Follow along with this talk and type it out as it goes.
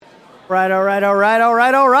All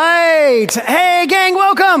right. Hey, gang,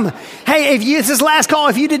 welcome. Hey, this is last call.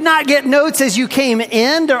 If you did not get notes as you came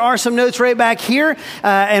in, there are some notes right back here.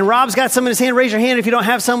 And Rob's got some in his hand. Raise your hand. If you don't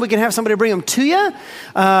have some, we can have somebody bring them to you.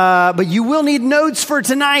 But you will need notes for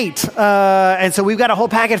tonight. And so we've got a whole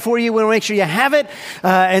packet for you. We want to make sure you have it.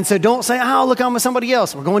 And so don't say, oh, look, I'm with somebody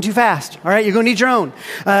else. We're going too fast. All right. You're going to need your own.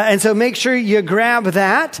 And so make sure you grab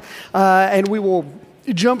that. And we will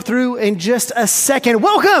jump through in just a second.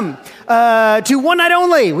 Welcome to One Night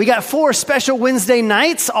Only. We got 4 special Wednesday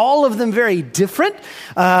nights, all of them very different.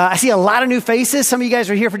 I see a lot of new faces. Some of you guys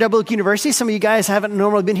are here for Double Oak University. Some of you guys haven't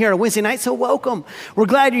normally been here on a Wednesday night, so welcome. We're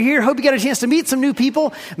glad you're here. Hope you got a chance to meet some new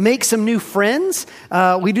people, make some new friends.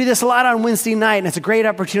 We do this a lot on Wednesday night, and it's a great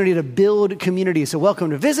opportunity to build community. So welcome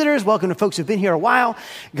to visitors. Welcome to folks who've been here a while.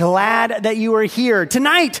 Glad that you are here.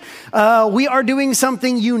 Tonight, we are doing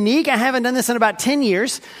something unique. I haven't done this in about 10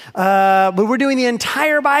 years, but we're doing the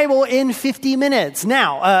entire Bible in 50 minutes.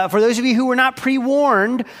 Now, for those of you who were not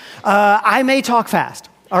pre-warned, I may talk fast.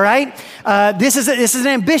 All right. This is an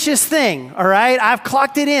ambitious thing. All right. I've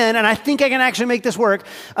clocked it in and I think I can actually make this work.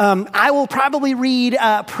 I will probably read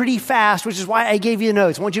pretty fast, which is why I gave you the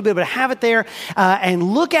notes. I want you to be able to have it there and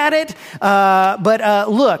look at it. But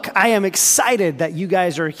look, I am excited that you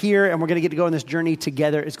guys are here and we're going to get to go on this journey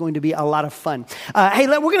together. It's going to be a lot of fun. Hey,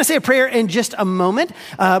 we're going to say a prayer in just a moment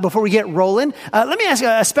before we get rolling. Let me ask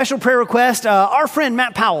a special prayer request. Our friend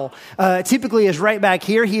Matt Powell typically is right back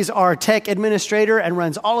here. He's our tech administrator and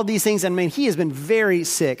runs all of these things. And man, he has been very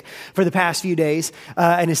sick for the past few days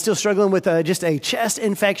and is still struggling with just a chest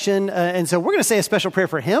infection. And so we're going to say a special prayer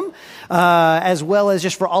for him as well as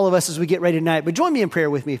just for all of us as we get ready tonight. But join me in prayer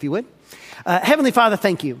with me if you would. Heavenly Father,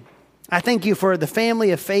 thank you. I thank you for the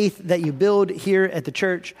family of faith that you build here at the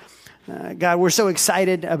church. God, we're so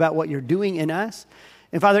excited about what you're doing in us.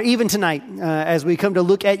 And Father, even tonight, as we come to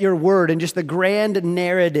look at your word and just the grand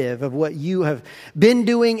narrative of what you have been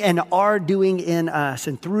doing and are doing in us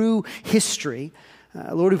and through history,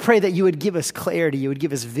 Lord, we pray that you would give us clarity, you would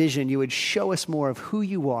give us vision, you would show us more of who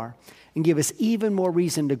you are and give us even more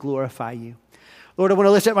reason to glorify you. Lord, I want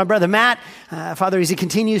to lift up my brother Matt. Father, as he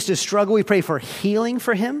continues to struggle, we pray for healing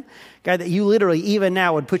for him. God, that you literally even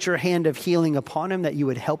now would put your hand of healing upon him, that you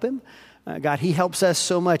would help him. God, he helps us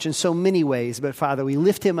so much in so many ways, but Father, we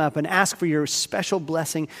lift him up and ask for your special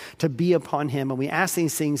blessing to be upon him. And we ask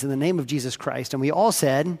these things in the name of Jesus Christ. And we all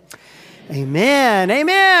said, amen.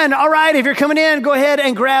 Amen. All right. If you're coming in, go ahead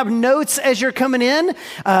and grab notes as you're coming in.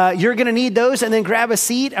 You're going to need those and then grab a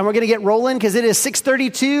seat and we're going to get rolling because it is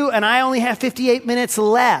 6:32 and I only have 58 minutes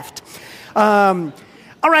left.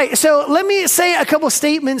 All right, so let me say a couple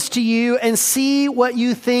statements to you and see what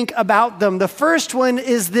you think about them. The first one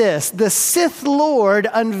is this: the Sith Lord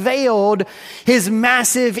unveiled his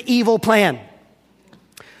massive evil plan.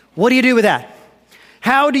 What do you do with that?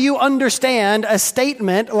 How do you understand a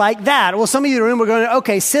statement like that? Well, some of you in the room are going,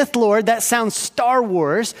 okay, Sith Lord, that sounds Star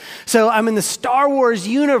Wars. So I'm in the Star Wars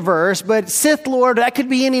universe, but Sith Lord, that could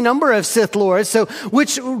be any number of Sith Lords. So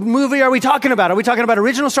which movie are we talking about? Are we talking about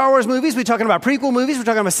original Star Wars movies? Are we talking about prequel movies? We're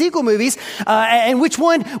talking about sequel movies. And which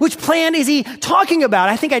plan is he talking about?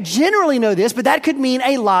 I think I generally know this, but that could mean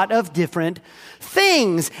a lot of different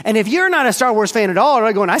things. And if you're not a Star Wars fan at all,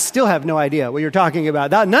 you're going, I still have no idea what you're talking about.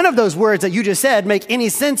 None of those words that you just said make any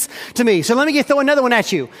sense to me. So let me throw another one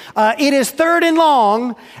at you. It is third and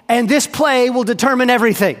long, and this play will determine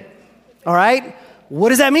everything. All right? What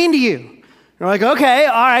does that mean to you? You're like, okay,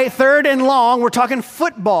 all right, third and long, we're talking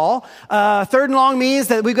football. Third and long means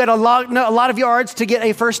that we've got a lot of yards to get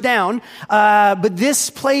a first down. But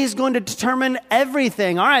this play is going to determine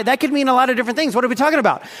everything. All right, that could mean a lot of different things. What are we talking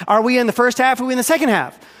about? Are we in the first half? Are we in the second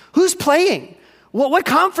half? Who's playing? What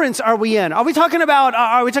conference are we in? Are we talking about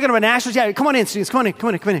nationals? Yeah, come on in, students. Come on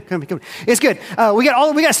in. It's good. We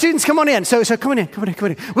got students. Come on in. So come on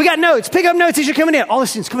in. We got notes. Pick up notes as you're coming in. All the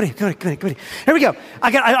students, come on in. Here we go.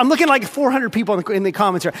 I'm looking like 400 people in the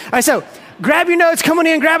comments here. All right, so grab your notes. Come on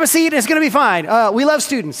in. Grab a seat. It's going to be fine. We love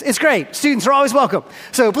students. It's great. Students are always welcome.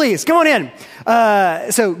 So please come on in.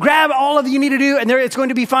 So grab all of you need to do, and it's going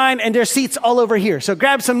to be fine. And there's seats all over here. So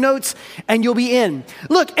grab some notes, and you'll be in.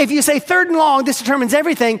 Look, if you say third and long, this determines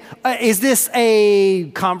everything. Is this a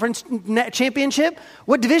conference championship?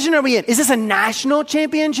 What division are we in? Is this a national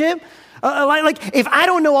championship? Like if I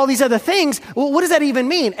don't know all these other things, well, what does that even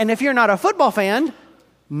mean? And if you're not a football fan,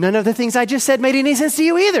 none of the things I just said made any sense to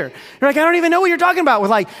you either. You're like, I don't even know what you're talking about with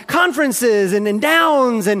like conferences and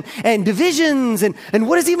downs and divisions and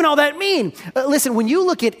what does even all that mean? Listen, when you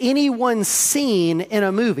look at any one scene in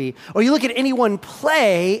a movie or you look at any one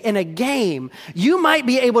play in a game, you might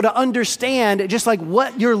be able to understand just like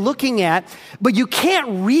what you're looking at, but you can't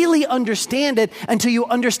really understand it until you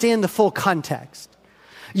understand the full context.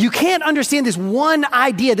 You can't understand this one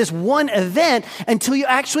idea, this one event, until you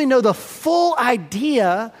actually know the full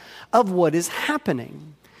idea of what is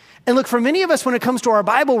happening. And look, for many of us, when it comes to our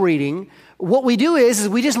Bible reading, what we do is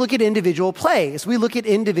we just look at individual plays. We look at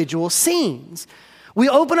individual scenes. We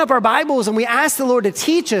open up our Bibles and we ask the Lord to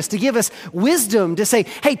teach us, to give us wisdom, to say,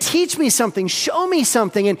 hey, teach me something, show me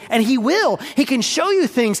something, and He will. He can show you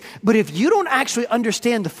things, but if you don't actually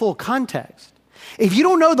understand the full context, if you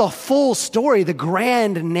don't know the full story, the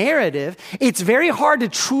grand narrative, it's very hard to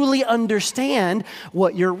truly understand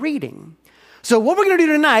what you're reading. So what we're going to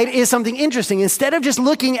do tonight is something interesting. Instead of just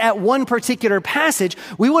looking at one particular passage,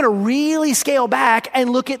 we want to really scale back and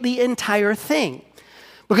look at the entire thing.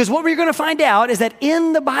 Because what we're going to find out is that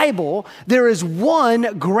in the Bible, there is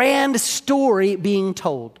one grand story being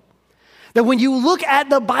told. That when you look at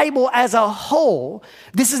the Bible as a whole,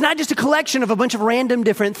 this is not just a collection of a bunch of random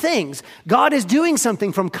different things. God is doing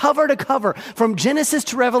something from cover to cover, from Genesis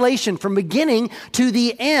to Revelation, from beginning to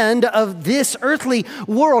the end of this earthly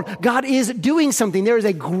world. God is doing something. There is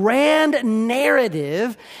a grand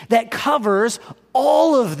narrative that covers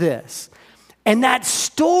all of this. And that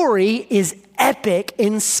story is epic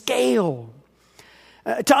in scale.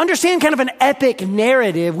 To understand kind of an epic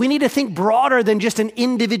narrative, we need to think broader than just an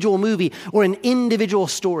individual movie or an individual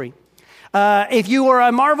story. If you are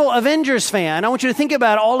a Marvel Avengers fan, I want you to think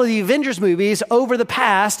about all of the Avengers movies over the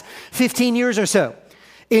past 15 years or so.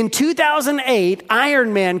 In 2008,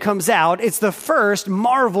 Iron Man comes out. It's the first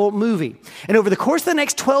Marvel movie. And over the course of the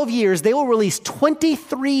next 12 years, they will release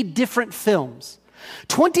 23 different films.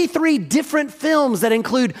 23 different films that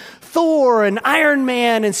include Thor and Iron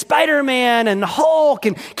Man and Spider-Man and Hulk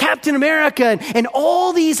and Captain America and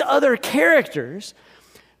all these other characters.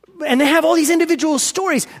 And they have all these individual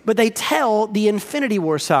stories, but they tell the Infinity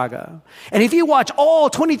War saga. And if you watch all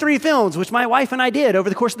 23 films, which my wife and I did over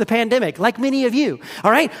the course of the pandemic, like many of you,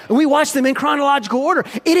 all right? And we watched them in chronological order.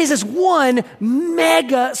 It is this one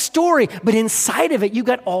mega story, but inside of it, you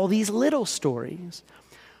got all these little stories.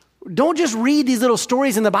 Don't just read these little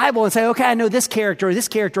stories in the Bible and say, okay, I know this character or this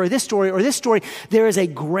character or this story or this story. There is a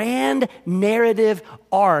grand narrative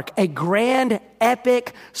arc, a grand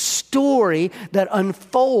epic story that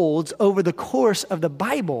unfolds over the course of the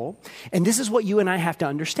Bible. And this is what you and I have to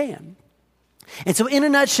understand. And so in a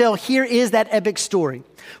nutshell, here is that epic story.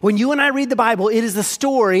 When you and I read the Bible, it is the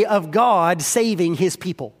story of God saving His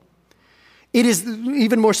people. It is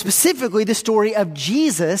even more specifically the story of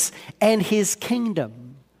Jesus and His kingdom.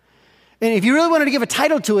 And if you really wanted to give a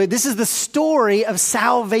title to it, this is the story of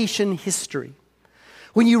salvation history.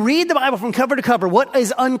 When you read the Bible from cover to cover, what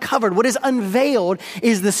is uncovered, what is unveiled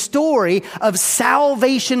is the story of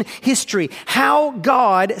salvation history. How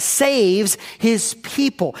God saves His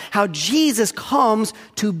people. How Jesus comes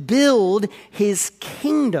to build His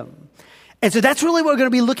kingdom. And so that's really what we're going to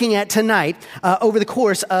be looking at tonight over the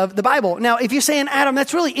course of the Bible. Now, if you're saying, Adam,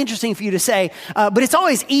 that's really interesting for you to say, but it's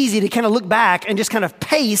always easy to kind of look back and just kind of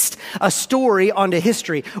paste a story onto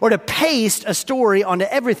history or to paste a story onto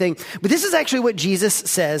everything. But this is actually what Jesus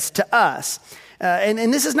says to us.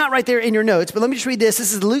 And this is not right there in your notes, but let me just read this.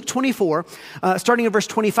 This is Luke 24, starting at verse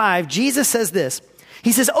 25. Jesus says this.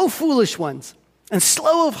 He says, "O foolish ones, and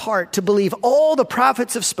slow of heart to believe all the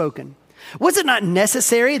prophets have spoken. Was it not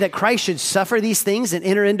necessary that Christ should suffer these things and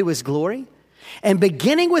enter into His glory? And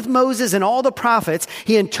beginning with Moses and all the prophets,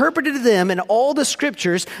 He interpreted to them in all the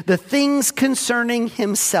scriptures the things concerning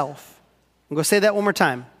Himself." I'm going to say that one more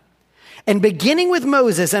time. And beginning with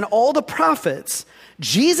Moses and all the prophets,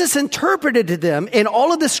 Jesus interpreted to them in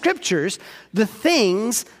all of the scriptures the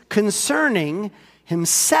things concerning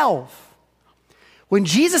Himself. When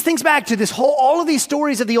Jesus thinks back to all of these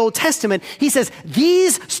stories of the Old Testament, He says,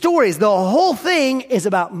 these stories, the whole thing is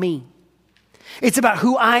about me. It's about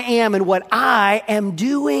who I am and what I am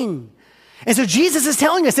doing. And so Jesus is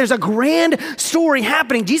telling us there's a grand story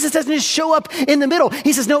happening. Jesus doesn't just show up in the middle.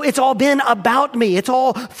 He says, no, it's all been about me. It's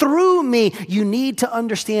all through me. You need to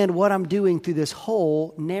understand what I'm doing through this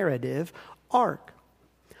whole narrative arc.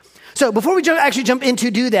 So before we actually jump into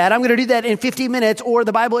do that, I'm going to do that in 50 minutes or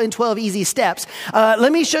the Bible in 12 easy steps.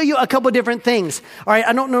 Let me show you a couple different things. All right,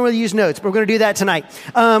 I don't normally use notes, but we're going to do that tonight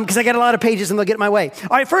because I got a lot of pages and they'll get in my way.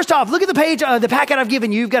 All right, first off, look at the page, the packet I've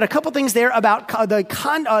given you. You've got a couple things there about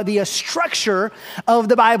the structure of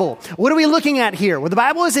the Bible. What are we looking at here? Well, the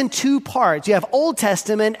Bible is in two parts. You have Old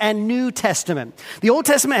Testament and New Testament. The Old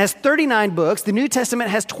Testament has 39 books. The New Testament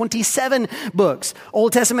has 27 books.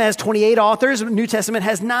 Old Testament has 28 authors. New Testament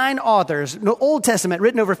has 9 authors. The Old Testament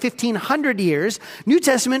written over 1,500 years. New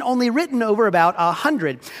Testament only written over about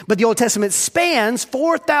 100. But the Old Testament spans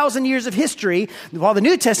 4,000 years of history, while the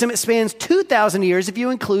New Testament spans 2,000 years if you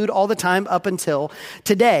include all the time up until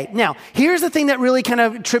today. Now, here's the thing that really kind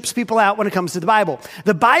of trips people out when it comes to the Bible.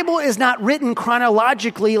 The Bible is not written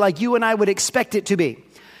chronologically like you and I would expect it to be.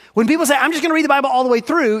 When people say, I'm just going to read the Bible all the way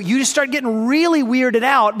through, you just start getting really weirded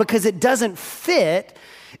out because it doesn't fit.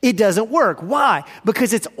 It doesn't work. Why?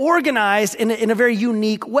 Because it's organized in a very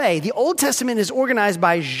unique way. The Old Testament is organized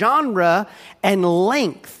by genre and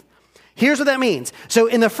length. Here's what that means. So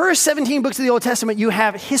in the first 17 books of the Old Testament, you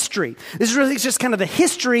have history. This is really just kind of the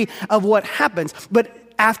history of what happens. But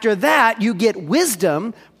after that, you get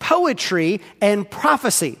wisdom, poetry, and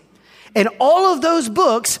prophecy. And all of those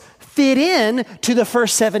books fit in to the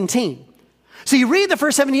first 17. So you read the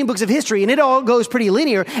first 17 books of history and it all goes pretty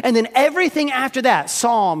linear. And then everything after that,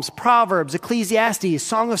 Psalms, Proverbs, Ecclesiastes,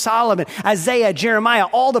 Song of Solomon, Isaiah, Jeremiah,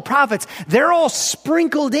 all the prophets, they're all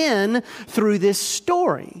sprinkled in through this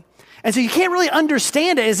story. And so you can't really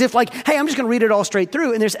understand it as if like, hey, I'm just going to read it all straight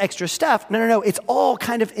through and there's extra stuff. No. It's all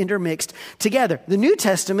kind of intermixed together. The New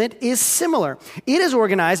Testament is similar. It is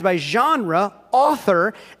organized by genre,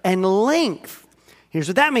 author, and length. Here's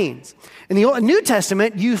what that means. In the New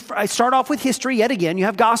Testament, you start off with history yet again. You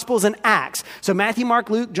have Gospels and Acts. So Matthew, Mark,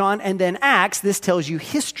 Luke, John, and then Acts. This tells you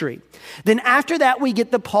history. Then after that, we get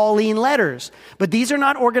the Pauline letters. But these are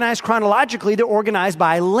not organized chronologically. They're organized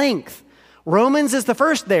by length. Romans is the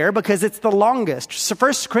first there because it's the longest. So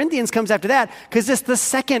 1 Corinthians comes after that because it's the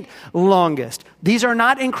second longest. These are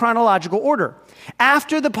not in chronological order.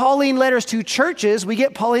 After the Pauline letters to churches, we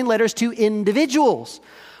get Pauline letters to individuals,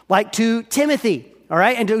 like to Timothy. All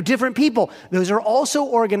right, and to different people. Those are also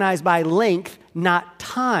organized by length, not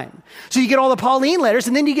time. So you get all the Pauline letters,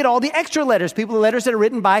 and then you get all the extra letters, letters that are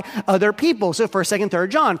written by other people. So 1st, 2nd, 3rd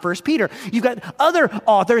John, 1st Peter. You've got other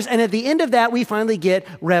authors, and at the end of that, we finally get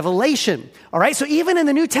Revelation. All right, so even in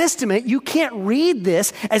the New Testament, you can't read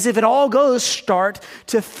this as if it all goes start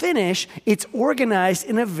to finish. It's organized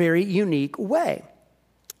in a very unique way.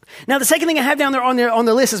 Now, the second thing I have down there on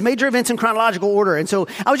the list is major events in chronological order. And so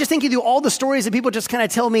I was just thinking through all the stories that people just kind of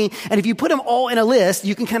tell me. And if you put them all in a list,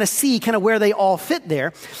 you can kind of see kind of where they all fit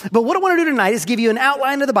there. But what I want to do tonight is give you an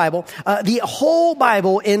outline of the Bible, the whole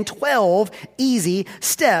Bible in 12 easy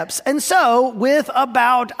steps. And so with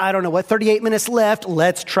about, 38 minutes left,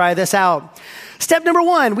 let's try this out. Step number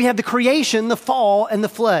 1, we have the creation, the fall, and the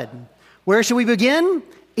flood. Where should we begin?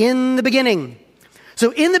 In the beginning.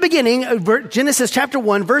 So in the beginning, Genesis chapter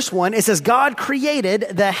 1, verse 1, it says, God created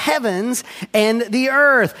the heavens and the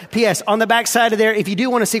earth. P.S. On the back side of there, if you do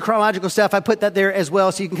want to see chronological stuff, I put that there as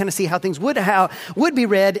well so you can kind of see how things would be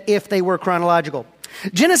read if they were chronological.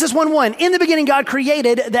 Genesis 1:1, in the beginning, God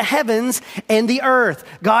created the heavens and the earth.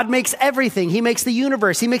 God makes everything. He makes the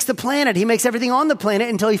universe. He makes the planet. He makes everything on the planet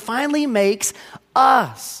until he finally makes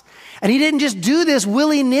us. And he didn't just do this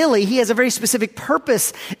willy-nilly. He has a very specific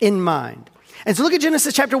purpose in mind. And so look at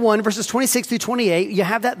Genesis chapter 1, verses 26 through 28. You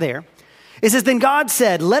have that there. It says, then God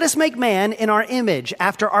said, let us make man in our image,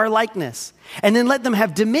 after our likeness. And then let them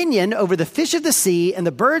have dominion over the fish of the sea and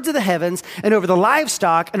the birds of the heavens and over the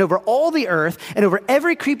livestock and over all the earth and over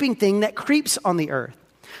every creeping thing that creeps on the earth.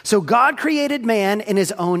 So God created man in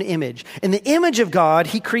his own image. In the image of God,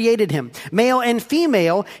 he created him. Male and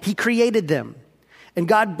female, he created them. And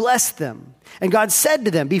God blessed them. And God said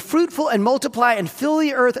to them, be fruitful and multiply and fill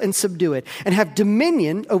the earth and subdue it and have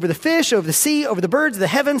dominion over the fish, over the sea, over the birds of the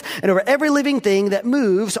heavens, and over every living thing that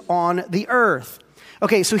moves on the earth.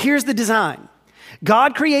 Okay, so here's the design.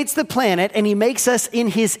 God creates the planet and he makes us in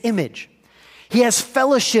his image. He has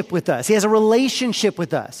fellowship with us. He has a relationship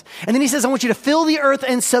with us. And then he says, I want you to fill the earth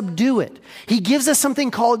and subdue it. He gives us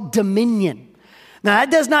something called dominion. Now,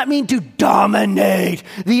 that does not mean to dominate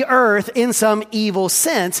the earth in some evil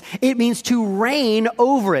sense. It means to reign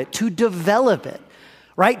over it, to develop it,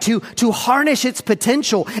 right? To harness its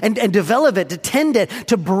potential and develop it, to tend it,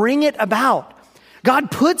 to bring it about.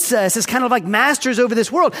 God puts us as kind of like masters over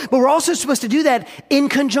this world, but we're also supposed to do that in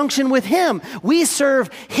conjunction with Him. We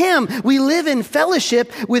serve Him. We live in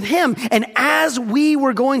fellowship with Him. And as we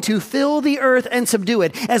were going to fill the earth and subdue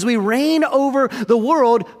it, as we reign over the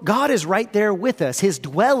world, God is right there with us. His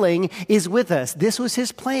dwelling is with us. This was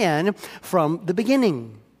His plan from the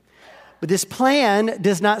beginning. But this plan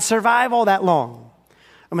does not survive all that long.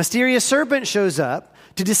 A mysterious serpent shows up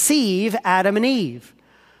to deceive Adam and Eve.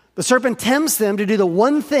 The serpent tempts them to do the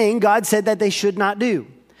one thing God said that they should not do.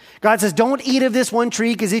 God says, don't eat of this one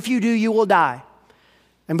tree, because if you do, you will die.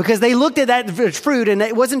 And because they looked at that fruit, and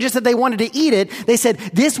it wasn't just that they wanted to eat it, they said,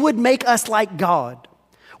 this would make us like God.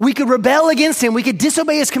 We could rebel against Him. We could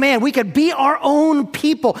disobey His command. We could be our own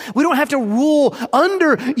people. We don't have to rule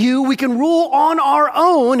under you. We can rule on our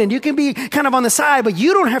own, and you can be kind of on the side, but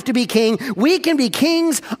you don't have to be king. We can be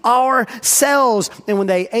kings ourselves. And when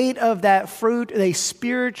they ate of that fruit, they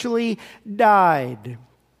spiritually died.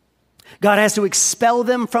 God has to expel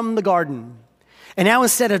them from the garden. And now,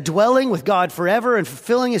 instead of dwelling with God forever and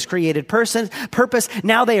fulfilling His created purpose,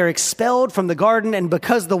 now they are expelled from the garden. And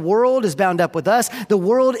because the world is bound up with us, the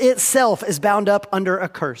world itself is bound up under a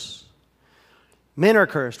curse. Men are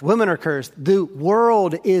cursed. Women are cursed. The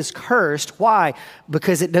world is cursed. Why?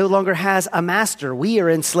 Because it no longer has a master. We are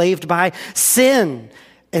enslaved by sin.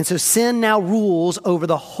 And so sin now rules over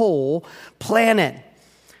the whole planet.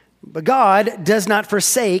 But God does not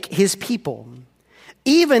forsake His people.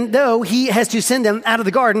 Even though He has to send them out of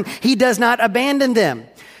the garden, He does not abandon them.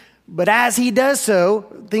 But as He does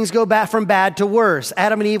so, things go back from bad to worse.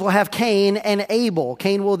 Adam and Eve will have Cain and Abel.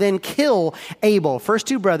 Cain will then kill Abel. First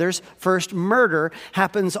two brothers, first murder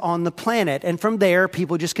happens on the planet. And from there,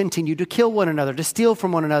 people just continue to kill one another, to steal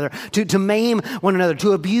from one another, to maim one another,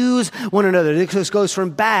 to abuse one another. This goes from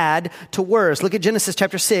bad to worse. Look at Genesis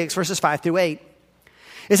chapter 6, verses 5 through 8.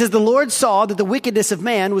 It says, the Lord saw that the wickedness of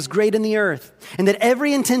man was great in the earth, and that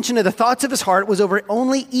every intention of the thoughts of his heart was over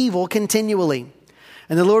only evil continually.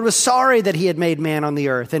 And the Lord was sorry that He had made man on the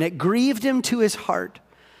earth, and it grieved Him to His heart.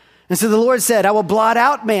 And so the Lord said, I will blot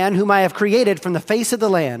out man whom I have created from the face of the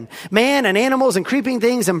land, man and animals and creeping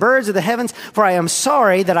things and birds of the heavens, for I am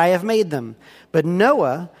sorry that I have made them. But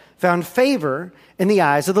Noah found favor in the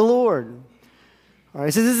eyes of the Lord. All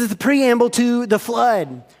right, so this is the preamble to the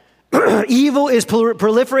flood. Evil is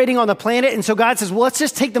proliferating on the planet. And so God says, well, let's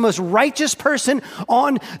just take the most righteous person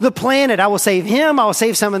on the planet. I will save him. I will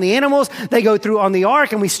save some of the animals. They go through on the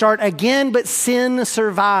ark and we start again, but sin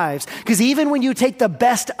survives. Because even when you take the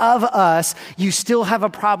best of us, you still have a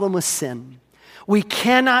problem with sin. We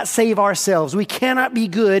cannot save ourselves. We cannot be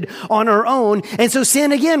good on our own. And so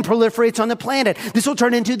sin again proliferates on the planet. This will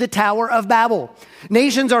turn into the Tower of Babel.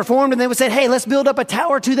 Nations are formed and they would say, hey, let's build up a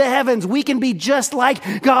tower to the heavens. We can be just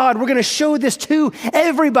like God. We're going to show this to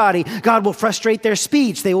everybody. God will frustrate their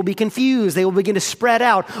speech. They will be confused. They will begin to spread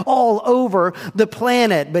out all over the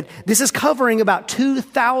planet. But this is covering about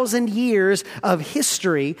 2,000 years of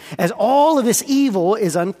history as all of this evil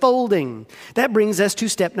is unfolding. That brings us to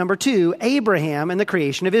step number 2, Abraham and the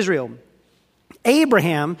creation of Israel.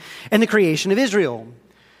 Abraham and the creation of Israel.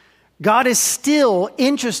 God is still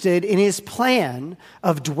interested in His plan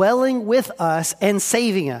of dwelling with us and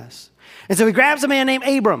saving us. And so He grabs a man named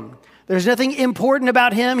Abram. There's nothing important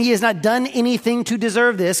about him. He has not done anything to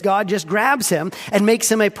deserve this. God just grabs him and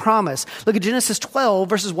makes him a promise. Look at Genesis 12,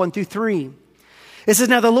 verses 1 through 3. It says,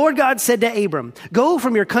 now the Lord God said to Abram, go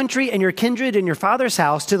from your country and your kindred and your father's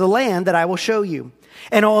house to the land that I will show you.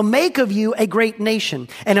 And I will make of you a great nation,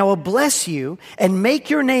 and I will bless you and make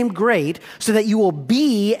your name great so that you will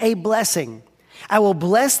be a blessing. I will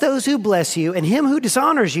bless those who bless you, and him who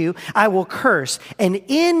dishonors you I will curse. And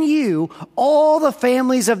in you all the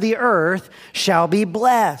families of the earth shall be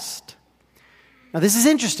blessed. Now this is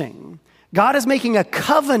interesting. God is making a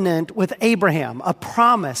covenant with Abraham, a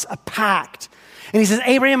promise, a pact. And He says,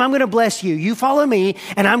 Abraham, I'm going to bless you. You follow me,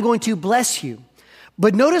 and I'm going to bless you.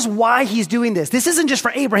 But notice why He's doing this. This isn't just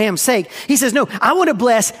for Abraham's sake. He says, no, I want to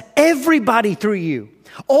bless everybody through you.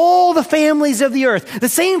 All the families of the earth, the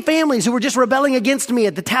same families who were just rebelling against me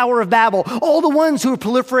at the Tower of Babel, all the ones who are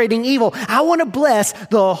proliferating evil. I want to bless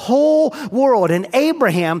the whole world. And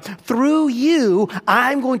Abraham, through you,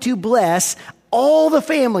 I'm going to bless all the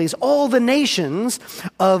families, all the nations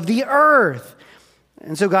of the earth.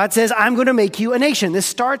 And so God says, I'm going to make you a nation. This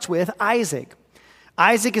starts with Isaac.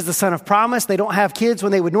 Isaac is the son of promise. They don't have kids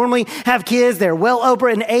when they would normally have kids. They're well over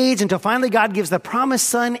in age until finally God gives the promised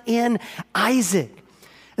son in Isaac.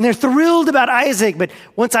 And they're thrilled about Isaac. But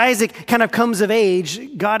once Isaac kind of comes of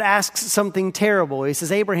age, God asks something terrible. He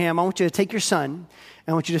says, Abraham, I want you to take your son. And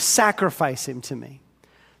I want you to sacrifice him to me.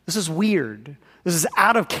 This is weird. This is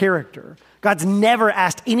out of character. God's never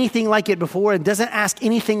asked anything like it before and doesn't ask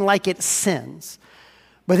anything like it since.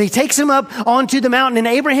 But he takes him up onto the mountain, and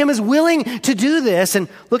Abraham is willing to do this. And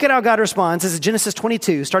look at how God responds. This is Genesis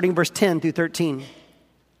 22, starting verse 10 through 13.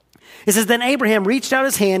 It says, then Abraham reached out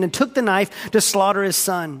his hand and took the knife to slaughter his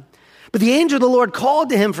son. But the angel of the Lord called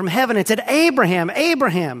to him from heaven and said, Abraham,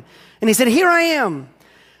 Abraham. And he said, here I am.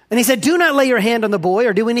 And he said, do not lay your hand on the boy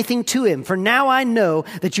or do anything to him, for now I know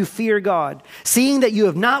that you fear God, seeing that you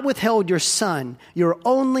have not withheld your son, your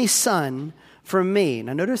only son, from me.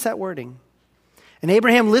 Now notice that wording. And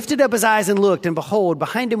Abraham lifted up his eyes and looked, and behold,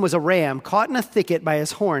 behind him was a ram caught in a thicket by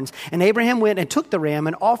his horns. And Abraham went and took the ram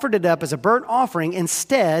and offered it up as a burnt offering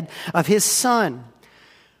instead of his son.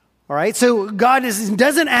 All right, so God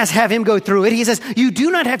doesn't have him go through it. He says, you do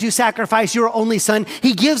not have to sacrifice your only son.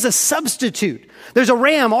 He gives a substitute. There's a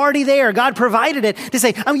ram already there. God provided it to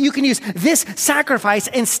say, you can use this sacrifice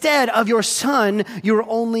instead of your son, your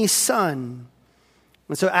only son.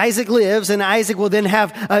 And so Isaac lives, and Isaac will then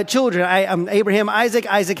have children. Abraham, Isaac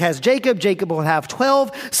has Jacob. Jacob will have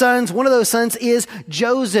 12 sons. One of those sons is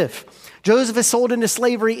Joseph. Joseph is sold into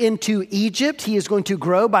slavery into Egypt. He is going to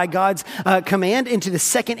grow by God's command into the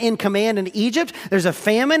second in command in Egypt. There's a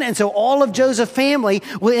famine, and so all of Joseph's family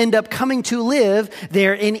will end up coming to live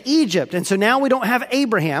there in Egypt. And so now we don't have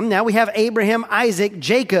Abraham. Now we have Abraham, Isaac,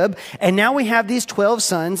 Jacob, and now we have these 12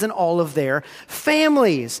 sons and all of their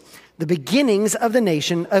families, the beginnings of the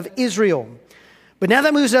nation of Israel. But now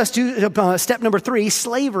that moves us to step number 3,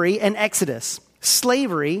 slavery and Exodus.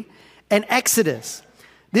 Slavery and Exodus.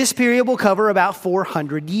 This period will cover about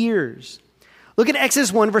 400 years. Look at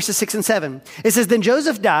Exodus 1, verses 6 and 7. It says, then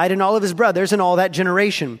Joseph died and all of his brothers and all that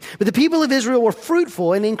generation. But the people of Israel were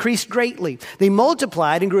fruitful and increased greatly. They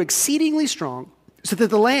multiplied and grew exceedingly strong, so that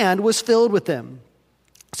the land was filled with them.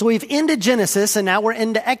 So we've ended Genesis, and now we're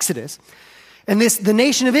into Exodus. And the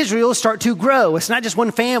nation of Israel start to grow. It's not just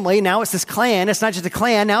one family. Now it's this clan. It's not just a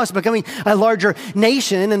clan. Now it's becoming a larger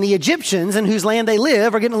nation. And the Egyptians in whose land they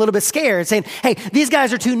live are getting a little bit scared, saying, hey, these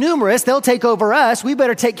guys are too numerous. They'll take over us. We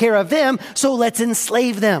better take care of them. So let's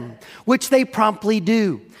enslave them, which they promptly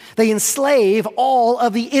do. They enslave all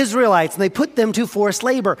of the Israelites, and they put them to forced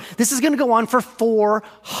labor. This is going to go on for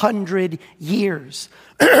 400 years.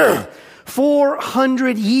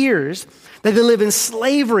 400 years. That they live in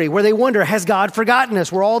slavery, where they wonder, has God forgotten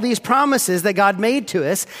us? Were all these promises that God made to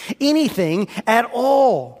us anything at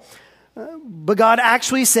all? But God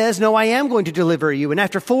actually says, no, I am going to deliver you. And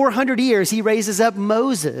after 400 years, he raises up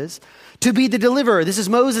Moses to be the deliverer. This is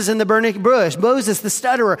Moses in the burning bush. Moses, the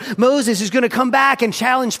stutterer. Moses who's going to come back and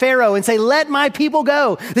challenge Pharaoh and say, let my people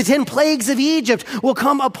go. The 10 plagues of Egypt will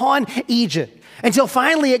come upon Egypt. Until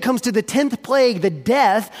finally it comes to the 10th plague, the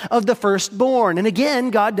death of the firstborn. And again,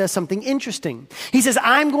 God does something interesting. He says,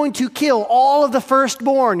 I'm going to kill all of the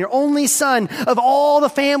firstborn, your only son of all the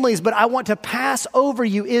families, but I want to pass over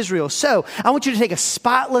you, Israel. So I want you to take a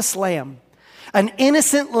spotless lamb, an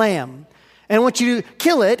innocent lamb, and I want you to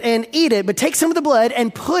kill it and eat it, but take some of the blood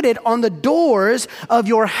and put it on the doors of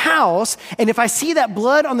your house. And if I see that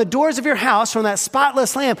blood on the doors of your house from that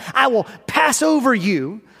spotless lamb, I will pass over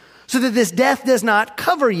you, so that this death does not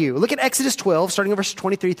cover you. Look at Exodus 12, starting in verse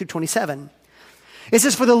 23 through 27. It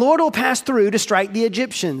says, for the Lord will pass through to strike the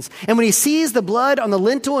Egyptians. And when he sees the blood on the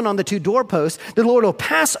lintel and on the 2 doorposts, the Lord will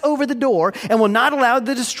pass over the door and will not allow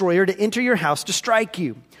the destroyer to enter your house to strike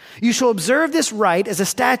you. You shall observe this rite as a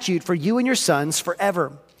statute for you and your sons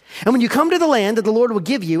forever. And when you come to the land that the Lord will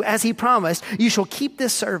give you, as he promised, you shall keep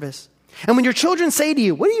this service. And when your children say to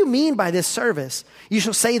you, what do you mean by this service? You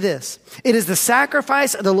shall say this, it is the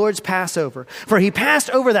sacrifice of the Lord's Passover. For he passed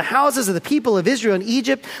over the houses of the people of Israel in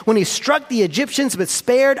Egypt when he struck the Egyptians, but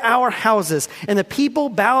spared our houses. And the people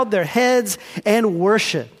bowed their heads and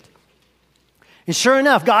worshiped. And sure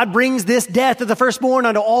enough, God brings this death of the firstborn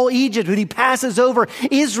onto all Egypt when he passes over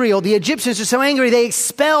Israel. The Egyptians are so angry, they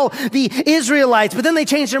expel the Israelites, but then they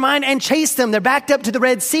change their mind and chase them. They're backed up to the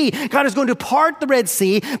Red Sea. God is going to part the Red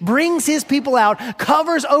Sea, brings his people out,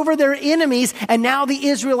 covers over their enemies, and now the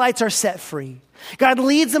Israelites are set free. God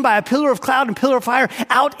leads them by a pillar of cloud and pillar of fire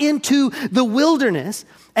out into the wilderness.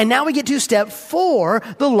 And now we get to step 4,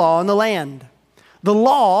 the law and the land. The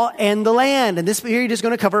law and the land. And this period is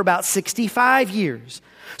going to cover about 65 years.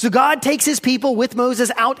 So God takes his people with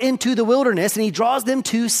Moses out into the wilderness and he draws them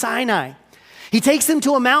to Sinai. He takes them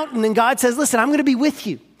to a mountain and God says, listen, I'm going to be with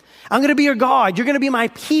you. I'm going to be your God. You're going to be my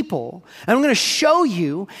people. And I'm going to show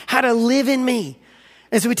you how to live in me.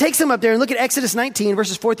 And so he takes them up there and look at Exodus 19,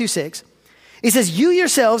 verses 4 through 6. He says, you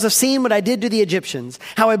yourselves have seen what I did to the Egyptians,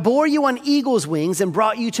 how I bore you on eagle's wings and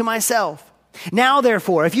brought you to myself. Now,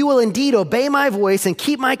 therefore, if you will indeed obey my voice and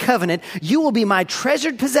keep my covenant, you will be my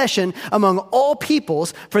treasured possession among all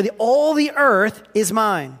peoples, for all the earth is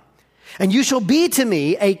mine. And you shall be to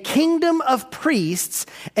me a kingdom of priests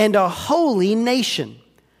and a holy nation.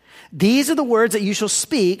 These are the words that you shall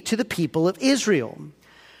speak to the people of Israel.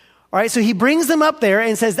 All right, so he brings them up there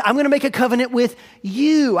and says, I'm going to make a covenant with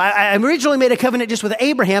you. I originally made a covenant just with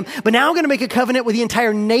Abraham, but now I'm going to make a covenant with the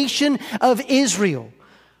entire nation of Israel.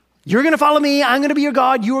 You're going to follow me. I'm going to be your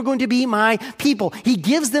God. You are going to be my people. He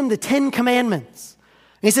gives them the 10 commandments.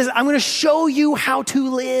 And he says, I'm going to show you how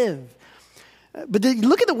to live. But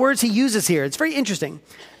look at the words he uses here. It's very interesting.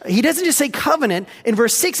 He doesn't just say covenant. In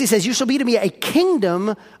verse 6, he says, you shall be to me a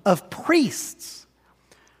kingdom of priests.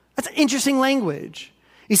 That's an interesting language.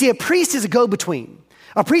 You see, a priest is a go-between.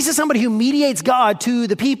 A priest is somebody who mediates God to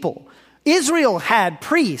the people. Israel had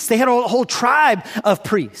priests. They had a whole tribe of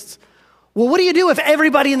priests. Well, what do you do if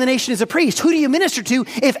everybody in the nation is a priest? Who do you minister to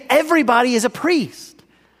if everybody is a priest?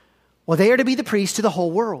 Well, they are to be the priest to the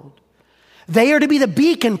whole world. They are to be the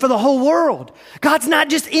beacon for the whole world. God's not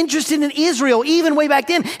just interested in Israel, even way back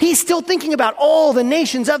then. He's still thinking about all the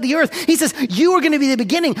nations of the earth. He says, you are going to be the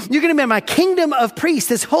beginning. You're going to be my kingdom of priests,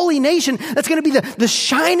 this holy nation that's going to be the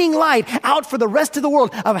shining light out for the rest of the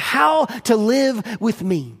world of how to live with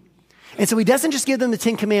me. And so he doesn't just give them the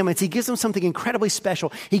 10 commandments. He gives them something incredibly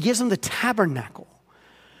special. He gives them the tabernacle.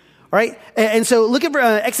 All right. And so look at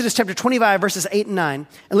Exodus chapter 25, verses 8 and 9.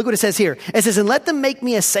 And look what it says here. It says, and let them make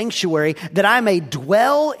me a sanctuary that I may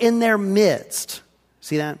dwell in their midst.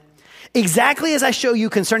 See that? Exactly as I show you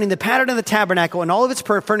concerning the pattern of the tabernacle and all of its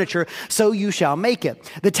furniture, so you shall make it.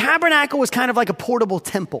 The tabernacle was kind of like a portable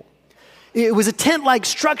temple. It was a tent-like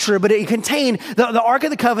structure, but it contained the Ark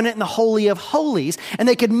of the Covenant and the Holy of Holies, and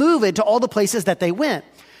they could move it to all the places that they went.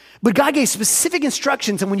 But God gave specific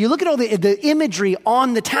instructions, and when you look at all the imagery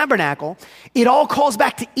on the tabernacle, it all calls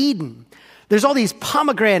back to Eden. There's all these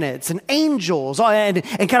pomegranates and angels and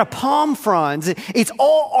kind of palm fronds. It's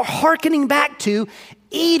all hearkening back to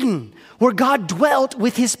Eden, where God dwelt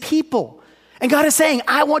with his people. And God is saying,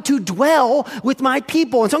 I want to dwell with my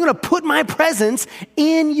people. And so I'm going to put my presence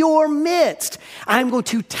in your midst. I'm going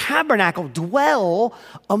to tabernacle, dwell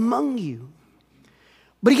among you.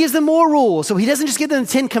 But he gives them more rules. So he doesn't just give them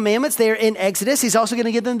the 10 commandments there in Exodus. He's also going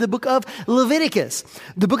to give them the book of Leviticus.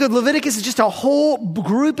 The book of Leviticus is just a whole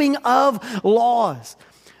grouping of laws.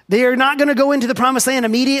 They are not going to go into the promised land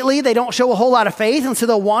immediately. They don't show a whole lot of faith, and so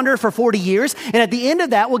they'll wander for 40 years. And at the end of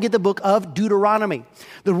that, we'll get the book of Deuteronomy.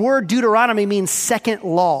 The word Deuteronomy means second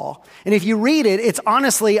law. And if you read it, it's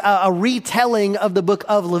honestly a retelling of the book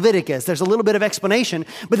of Leviticus. There's a little bit of explanation,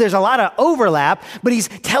 but there's a lot of overlap. But he's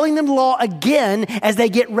telling them the law again as they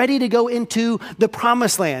get ready to go into the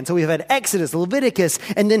promised land. So we've had Exodus, Leviticus,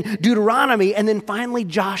 and then Deuteronomy, and then finally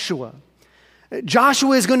Joshua.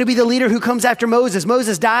 Joshua is going to be the leader who comes after Moses.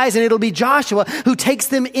 Moses dies, and it'll be Joshua who takes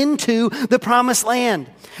them into the promised land.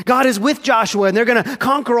 God is with Joshua, and they're going to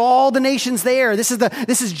conquer all the nations there. This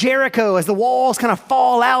is Jericho as the walls kind of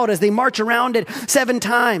fall out as they march around it 7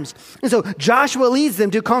 times. And so Joshua leads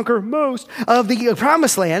them to conquer most of the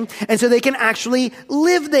promised land, and so they can actually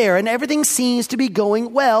live there. And everything seems to be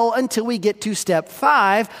going well until we get to step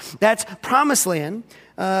 5. That's promised land.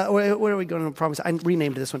 Where are we going to promise? I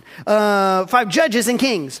renamed this one. 5 judges and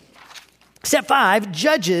kings. Step 5,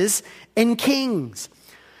 judges and kings.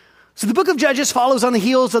 So the book of Judges follows on the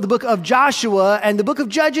heels of the book of Joshua, and the book of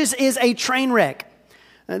Judges is a train wreck.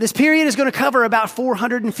 This period is going to cover about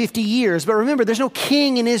 450 years, but remember, there's no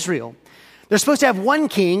king in Israel. They're supposed to have one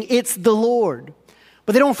king. It's the Lord.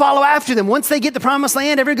 But they don't follow after them. Once they get the promised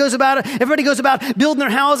land, everybody goes about building their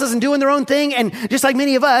houses and doing their own thing. And just like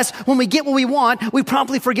many of us, when we get what we want, we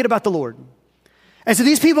promptly forget about the Lord. And so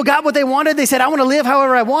these people got what they wanted. They said, I want to live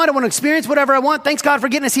however I want. I want to experience whatever I want. Thanks God for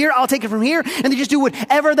getting us here. I'll take it from here. And they just do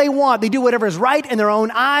whatever they want. They do whatever is right in their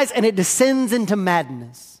own eyes, and it descends into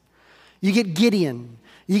madness. You get Gideon.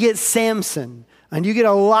 You get Samson. And you get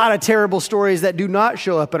a lot of terrible stories that do not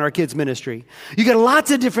show up in our kids' ministry. You get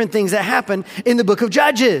lots of different things that happen in the book of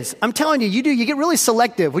Judges. I'm telling you, you get really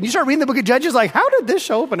selective. When you start reading the book of Judges, like, how did this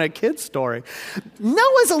show up in a kid's story?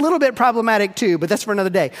 Noah's a little bit problematic too, but that's for another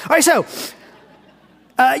day. All right, so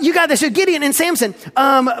you got this. So Gideon and Samson.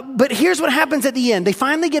 But here's what happens at the end. They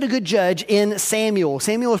finally get a good judge in Samuel.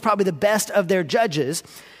 Samuel is probably the best of their judges.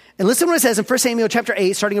 And listen to what it says in 1 Samuel chapter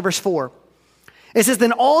 8, starting at verse 4. It says,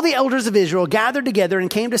 then all the elders of Israel gathered together and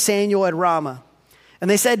came to Samuel at Ramah. And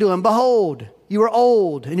they said to him, behold, you are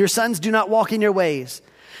old, and your sons do not walk in your ways.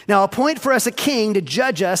 Now appoint for us a king to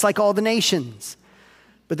judge us like all the nations.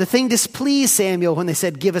 But the thing displeased Samuel when they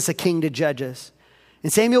said, give us a king to judge us.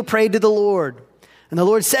 And Samuel prayed to the Lord. And the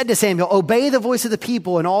Lord said to Samuel, obey the voice of the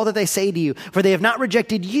people and all that they say to you, for they have not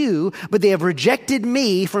rejected you, but they have rejected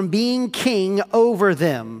me from being king over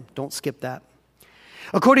them. Don't skip that.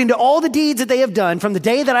 According to all the deeds that they have done from the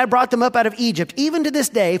day that I brought them up out of Egypt, even to this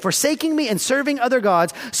day, forsaking me and serving other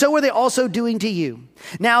gods, so are they also doing to you.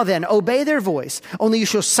 Now then, obey their voice, only you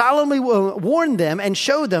shall solemnly warn them and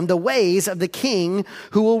show them the ways of the king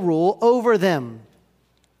who will rule over them.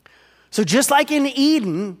 So just like in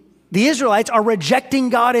Eden, the Israelites are rejecting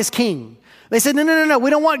God as king. They said, no, we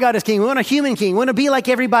don't want God as king. We want a human king. We want to be like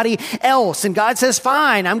everybody else. And God says,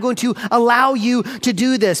 fine, I'm going to allow you to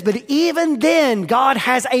do this. But even then, God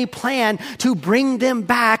has a plan to bring them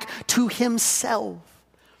back to himself.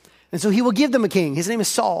 And so he will give them a king. His name is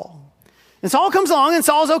Saul. And Saul comes along, and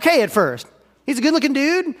Saul's okay at first. He's a good-looking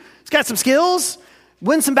dude. He's got some skills,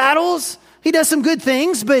 wins some battles. He does some good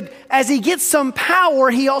things, but as he gets some power,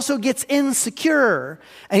 he also gets insecure,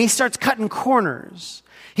 and he starts cutting corners.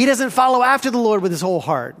 He doesn't follow after the Lord with his whole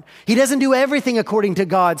heart. He doesn't do everything according to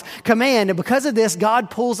God's command, and because of this, God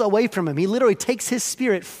pulls away from him. He literally takes his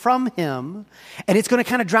spirit from him, and it's going to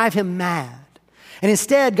kind of drive him mad. And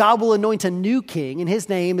instead, God will anoint a new king, and his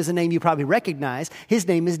name is a name you probably recognize. His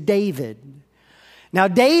name is David. Now,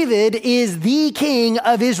 David is the king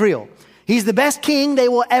of Israel. He's the best king they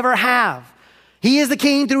will ever have. He is the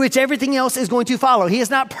king through which everything else is going to follow. He is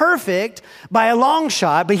not perfect by a long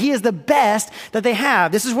shot, but he is the best that they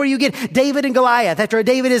have. This is where you get David and Goliath. After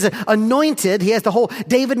David is anointed, he has the whole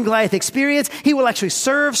David and Goliath experience. He will actually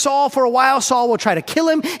serve Saul for a while. Saul will try to kill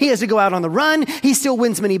him. He has to go out on the run. He still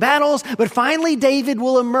wins many battles, but finally David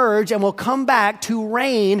will emerge and will come back to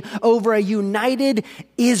reign over a united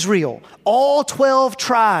Israel. All 12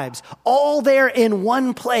 tribes, all there in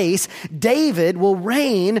one place. David will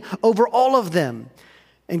reign over all of them.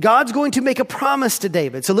 And God's going to make a promise to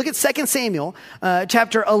David. So look at 2 Samuel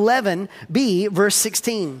chapter 11b, verse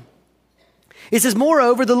 16. It says,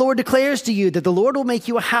 moreover, the Lord declares to you that the Lord will make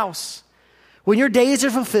you a house. When your days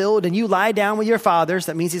are fulfilled and you lie down with your fathers,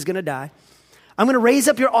 that means he's going to die, I'm going to raise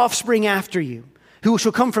up your offspring after you, who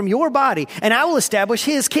shall come from your body, and I will establish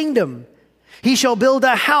his kingdom. He shall build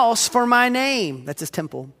a house for my name. That's his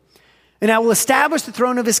temple. And I will establish the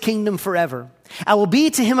throne of his kingdom forever. I will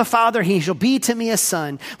be to him a father, he shall be to me a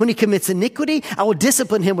son. When he commits iniquity, I will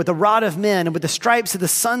discipline him with the rod of men and with the stripes of the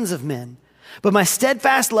sons of men. But my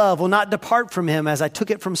steadfast love will not depart from him as I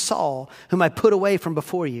took it from Saul, whom I put away from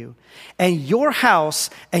before you. And your house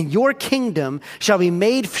and your kingdom shall be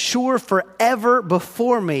made sure forever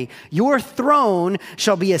before me. Your throne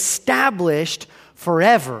shall be established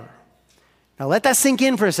forever. Now let that sink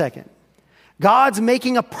in for a second. God's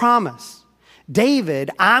making a promise.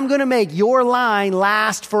 David, I'm going to make your line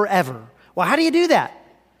last forever. Well, how do you do that?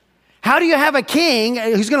 How do you have a king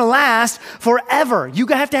who's going to last forever? You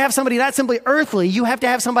have to have somebody not simply earthly. You have to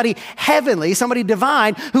have somebody heavenly, somebody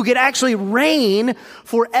divine who could actually reign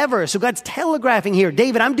forever. So God's telegraphing here,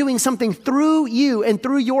 David, I'm doing something through you and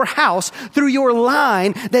through your house, through your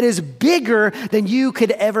line that is bigger than you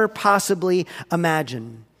could ever possibly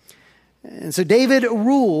imagine. And so David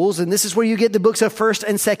rules, and this is where you get the books of 1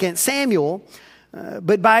 and 2 Samuel.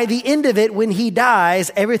 But by the end of it, when he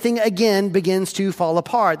dies, everything again begins to fall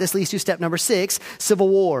apart. This leads to step number 6, civil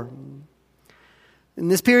war.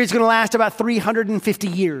 And this period is going to last about 350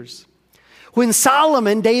 years. When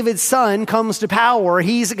Solomon, David's son, comes to power,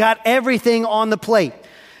 he's got everything on the plate.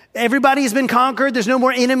 Everybody has been conquered. There's no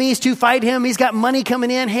more enemies to fight him. He's got money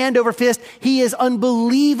coming in, hand over fist. He is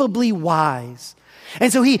unbelievably wise.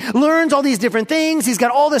 And so he learns all these different things. He's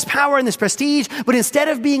got all this power and this prestige. But instead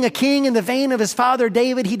of being a king in the vein of his father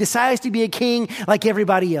David, he decides to be a king like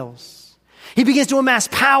everybody else. He begins to amass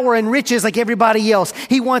power and riches like everybody else.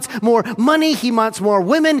 He wants more money. He wants more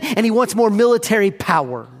women. And he wants more military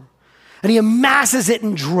power. And he amasses it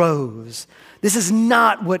in droves. This is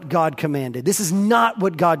not what God commanded. This is not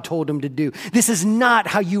what God told him to do. This is not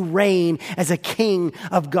how you reign as a king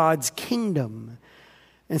of God's kingdom.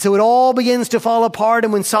 And so it all begins to fall apart.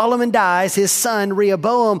 And when Solomon dies, his son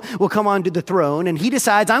Rehoboam will come onto the throne. And he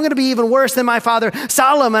decides, I'm going to be even worse than my father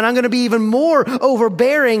Solomon. I'm going to be even more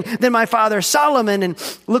overbearing than my father Solomon.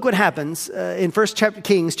 And look what happens in 1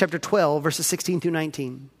 Kings chapter 12, verses 16 through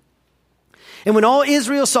 19. And when all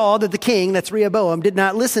Israel saw that the king, that's Rehoboam, did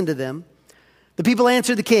not listen to them, the people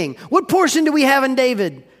answered the king, what portion do we have in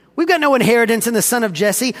David? We've got no inheritance in the son of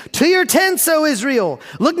Jesse. To your tents, O Israel.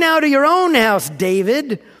 Look now to your own house,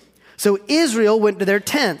 David. So Israel went to their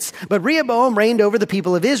tents, but Rehoboam reigned over the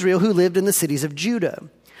people of Israel who lived in the cities of Judah.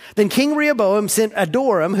 Then King Rehoboam sent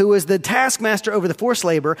Adoram, who was the taskmaster over the forced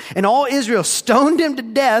labor, and all Israel stoned him to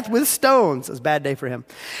death with stones. It was a bad day for him.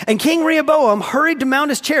 And King Rehoboam hurried to mount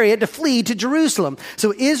his chariot to flee to Jerusalem.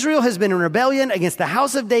 So Israel has been in rebellion against the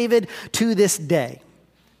house of David to this day.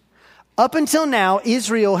 Up until now,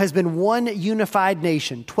 Israel has been one unified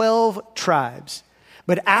nation, 12 tribes.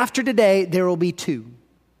 But after today, there will be 2.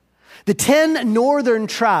 The 10 northern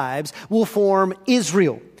tribes will form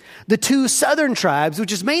Israel. The 2 southern tribes,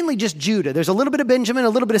 which is mainly just Judah. There's a little bit of Benjamin, a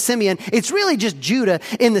little bit of Simeon. It's really just Judah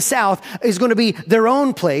in the south is going to be their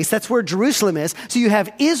own place. That's where Jerusalem is. So you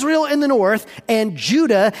have Israel in the north and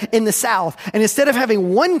Judah in the south. And instead of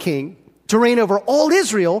having one king to reign over all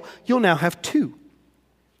Israel, you'll now have 2.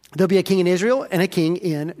 There'll be a king in Israel and a king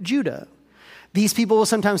in Judah. These people will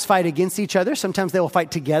sometimes fight against each other. Sometimes they will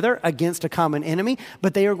fight together against a common enemy,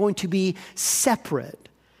 but they are going to be separate.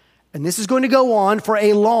 And this is going to go on for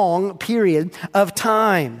a long period of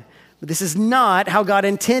time. But this is not how God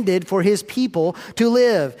intended for his people to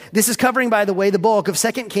live. This is covering, by the way, the bulk of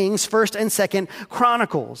 2 Kings, 1st and 2nd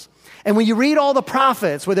Chronicles. And when you read all the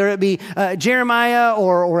prophets, whether it be Jeremiah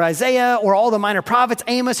or Isaiah or all the minor prophets,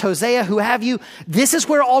 Amos, Hosea, who have you, this is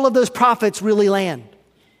where all of those prophets really land.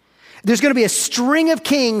 There's going to be a string of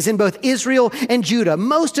kings in both Israel and Judah.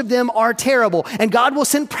 Most of them are terrible. And God will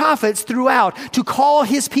send prophets throughout to call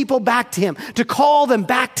his people back to him, to call them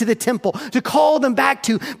back to the temple, to call them back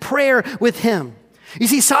to prayer with him. You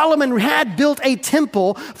see, Solomon had built a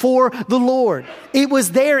temple for the Lord. It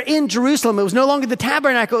was there in Jerusalem. It was no longer the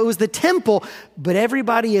tabernacle. It was the temple. But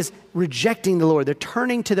everybody is rejecting the Lord. They're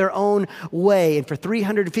turning to their own way. And for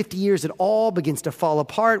 350 years, it all begins to fall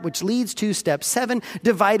apart, which leads to step 7,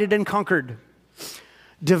 divided and conquered.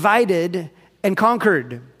 Divided and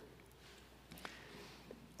conquered.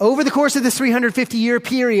 Over the course of this 350-year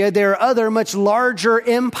period, there are other much larger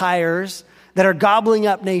empires that are gobbling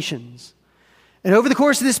up nations. And over the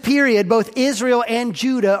course of this period, both Israel and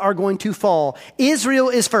Judah are going to fall. Israel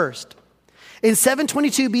is first. In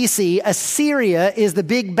 722 BC, Assyria is the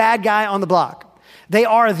big bad guy on the block. They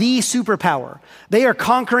are the superpower. They are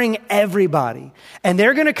conquering everybody. And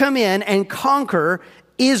they're going to come in and conquer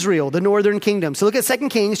Israel, the northern kingdom. So look at 2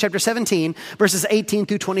 Kings chapter 17, verses 18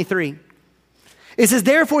 through 23. It says,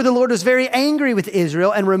 "Therefore the Lord was very angry with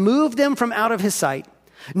Israel and removed them from out of his sight.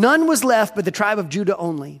 None was left but the tribe of Judah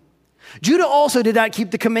only. Judah also did not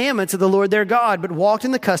keep the commandments of the Lord their God, but walked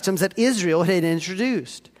in the customs that Israel had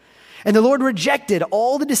introduced. And the Lord rejected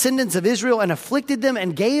all the descendants of Israel and afflicted them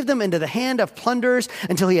and gave them into the hand of plunderers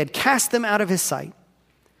until he had cast them out of his sight.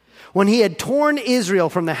 When he had torn Israel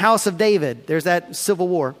from the house of David," there's that civil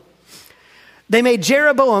war, "they made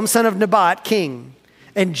Jeroboam, son of Nebat, king.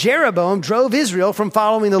 And Jeroboam drove Israel from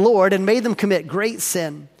following the Lord and made them commit great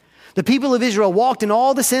sin. The people of Israel walked in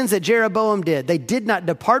all the sins that Jeroboam did. They did not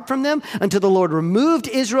depart from them until the Lord removed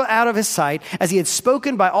Israel out of his sight, as he had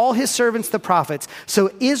spoken by all his servants, the prophets.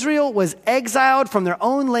 So Israel was exiled from their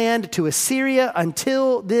own land to Assyria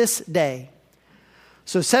until this day."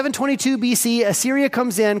 So 722 BC, Assyria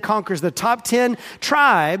comes in, conquers the top 10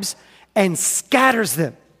 tribes, and scatters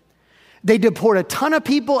them. They deport a ton of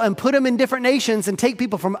people and put them in different nations and take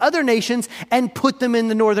people from other nations and put them in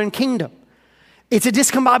the northern kingdom. It's a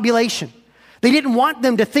discombobulation. They didn't want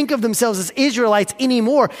them to think of themselves as Israelites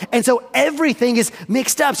anymore. And so everything is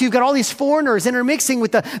mixed up. So you've got all these foreigners intermixing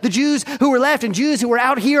with the Jews who were left and Jews who were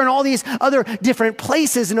out here and all these other different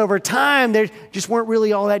places. And over time, they just weren't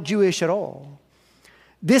really all that Jewish at all.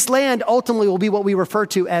 This land ultimately will be what we refer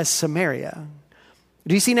to as Samaria.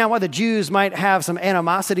 Do you see now why the Jews might have some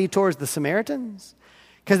animosity towards the Samaritans?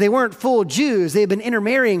 Because they weren't full Jews. They had been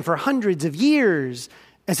intermarrying for hundreds of years.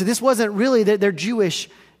 And so this wasn't really their Jewish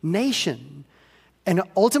nation. And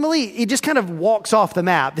ultimately, it just kind of walks off the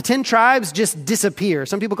map. The 10 tribes just disappear.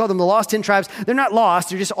 Some people call them the lost 10 tribes. They're not lost.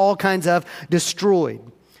 They're just all kinds of destroyed.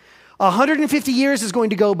 150 years is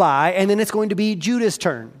going to go by, and then it's going to be Judah's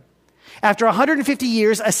turn. After 150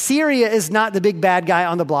 years, Assyria is not the big bad guy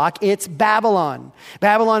on the block. It's Babylon.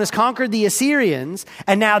 Babylon has conquered the Assyrians,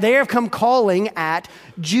 and now they have come calling at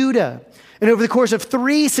Judah. And over the course of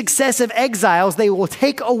 3 successive exiles, they will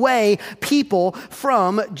take away people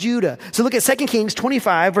from Judah. So look at 2 Kings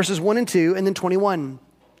 25, verses 1 and 2, and then 21.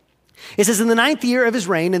 It says, "In the 9th year of his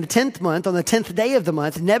reign, in the 10th month, on the 10th day of the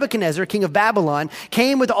month, Nebuchadnezzar, king of Babylon,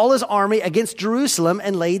 came with all his army against Jerusalem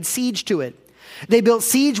and laid siege to it. They built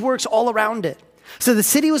siege works all around it. So the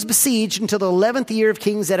city was besieged until the 11th year of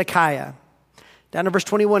King Zedekiah." Down to verse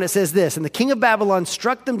 21, it says this, "And the king of Babylon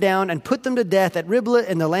struck them down and put them to death at Riblah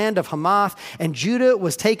in the land of Hamath, and Judah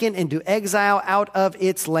was taken into exile out of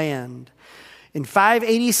its land." In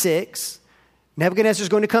 586, Nebuchadnezzar's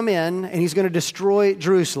going to come in and he's going to destroy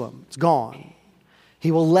Jerusalem. It's gone.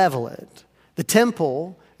 He will level it. The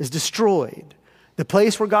temple is destroyed. The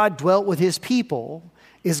place where God dwelt with his people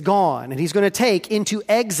is gone. And he's going to take into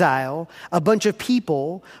exile a bunch of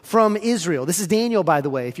people from Israel. This is Daniel, by the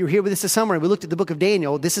way. If you're here with us this summer and we looked at the book of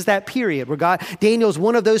Daniel, this is that period where Daniel's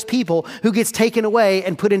one of those people who gets taken away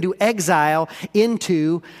and put into exile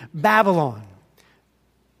into Babylon.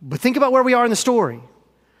 But think about where we are in the story.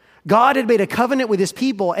 God had made a covenant with his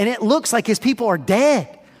people, and it looks like his people are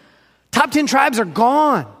dead. Top 10 tribes are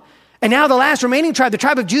gone. And now the last remaining tribe, the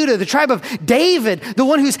tribe of Judah, the tribe of David, the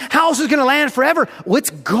one whose house is going to land forever, well, it's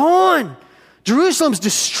gone. Jerusalem's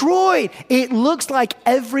destroyed. It looks like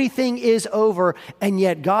everything is over, and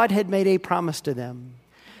yet God had made a promise to them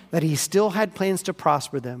that he still had plans to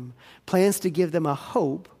prosper them, plans to give them a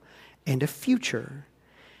hope and a future.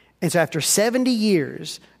 And so after 70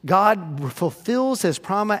 years, God fulfills his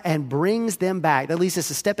promise and brings them back. That leads us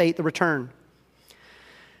to step 8, the return.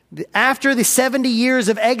 After the 70 years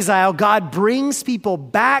of exile, God brings people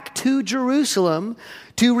back to Jerusalem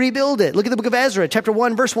to rebuild it. Look at the book of Ezra, chapter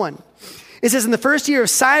 1, verse 1. It says, in the first year of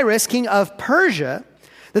Cyrus, king of Persia,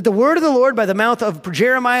 that the word of the Lord by the mouth of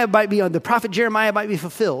Jeremiah the prophet Jeremiah might be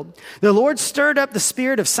fulfilled. The Lord stirred up the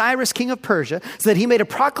spirit of Cyrus, king of Persia, so that he made a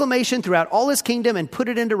proclamation throughout all his kingdom and put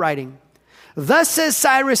it into writing. Thus says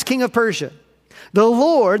Cyrus, king of Persia, the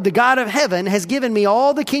Lord, the God of heaven, has given me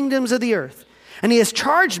all the kingdoms of the earth. And he has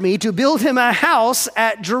charged me to build him a house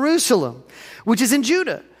at Jerusalem, which is in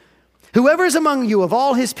Judah. Whoever is among you of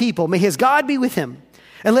all his people, may his God be with him.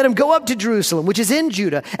 And let him go up to Jerusalem, which is in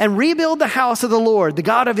Judah, and rebuild the house of the Lord, the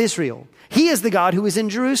God of Israel. He is the God who is in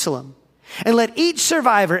Jerusalem. And let each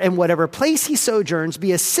survivor in whatever place he sojourns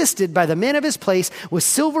be assisted by the men of his place with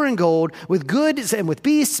silver and gold, with goods and with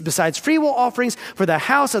beasts, besides freewill offerings for the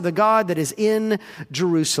house of the God that is in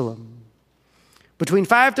Jerusalem. Between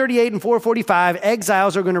 538 and 445,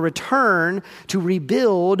 exiles are going to return to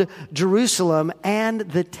rebuild Jerusalem and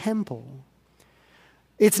the temple.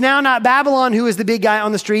 It's now not Babylon who is the big guy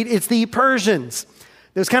on the street, it's the Persians.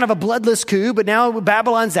 There was kind of a bloodless coup, but now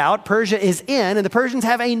Babylon's out, Persia is in, and the Persians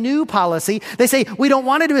have a new policy. They say, we don't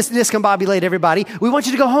want to discombobulate everybody. We want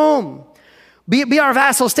you to go home. Be our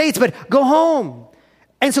vassal states, but go home.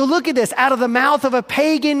 And so look at this. Out of the mouth of a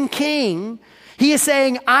pagan king, he is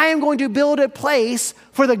saying, I am going to build a place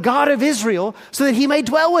for the God of Israel so that he may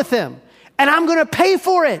dwell with them. And I'm going to pay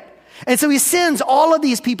for it. And so he sends all of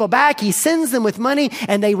these people back. He sends them with money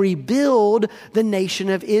and they rebuild the nation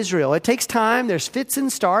of Israel. It takes time. There's fits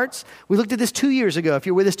and starts. We looked at this 2 years ago. If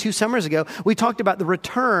you're with us 2 summers ago, we talked about the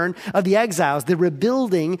return of the exiles, the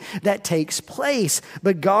rebuilding that takes place.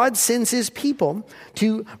 But God sends his people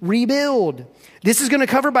to rebuild. This is going to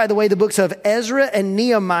cover, by the way, the books of Ezra and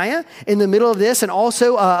Nehemiah in the middle of this, and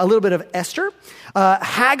also a little bit of Esther.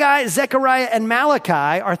 Haggai, Zechariah, and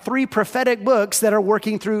Malachi are 3 prophetic books that are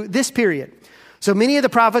working through this period. So many of the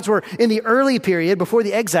prophets were in the early period before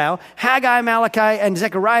the exile. Haggai, Malachi, and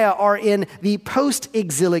Zechariah are in the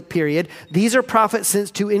post-exilic period. These are prophets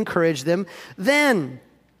sent to encourage them then.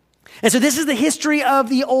 And so this is the history of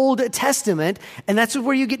the Old Testament, and that's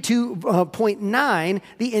where you get to point 9,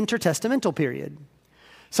 the intertestamental period.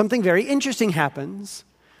 Something very interesting happens.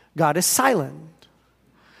 God is silent.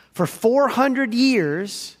 For 400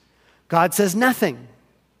 years, God says nothing.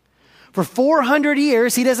 For 400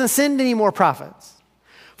 years, he doesn't send any more prophets.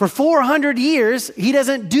 For 400 years, he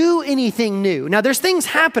doesn't do anything new. Now, there's things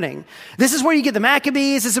happening. This is where you get the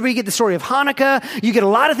Maccabees. This is where you get the story of Hanukkah. You get a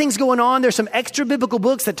lot of things going on. There's some extra biblical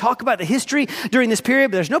books that talk about the history during this period,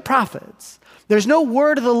 but there's no prophets. There's no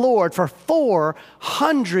word of the Lord for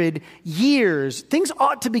 400 years. Things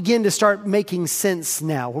ought to begin to start making sense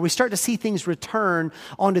now, where we start to see things return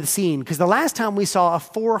onto the scene. Because the last time we saw a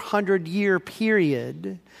 400-year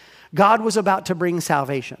period, God was about to bring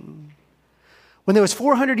salvation. When there was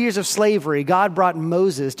 400 years of slavery, God brought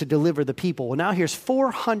Moses to deliver the people. Well, now here's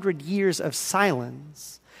 400 years of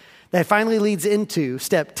silence that finally leads into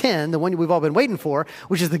step 10, the one we've all been waiting for,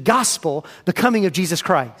 which is the gospel, the coming of Jesus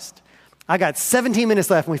Christ. I got 17 minutes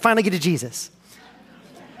left and we finally get to Jesus.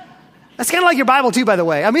 That's kind of like your Bible too, by the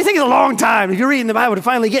way. I mean, it takes a long time if you're reading the Bible to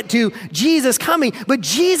finally get to Jesus coming. But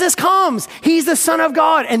Jesus comes. He's the Son of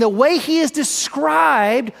God. And the way he is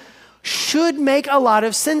described should make a lot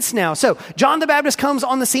of sense now. So John the Baptist comes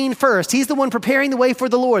on the scene first. He's the one preparing the way for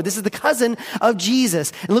the Lord. This is the cousin of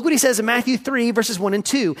Jesus. And look what he says in Matthew 3, verses 1 and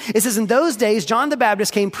 2. It says, in those days, John the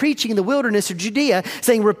Baptist came preaching in the wilderness of Judea,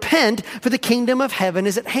 saying, repent, for the kingdom of heaven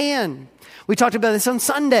is at hand. We talked about this on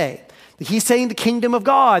Sunday. He's saying the kingdom of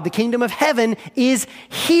God, the kingdom of heaven is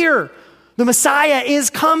here. The Messiah is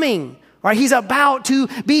coming. Right? He's about to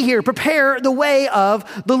be here. Prepare the way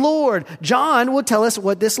of the Lord. John will tell us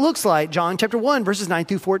what this looks like. John chapter 1, verses 9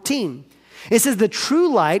 through 14. It says, the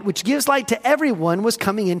true light, which gives light to everyone, was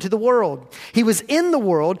coming into the world. He was in the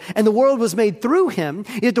world, and the world was made through him,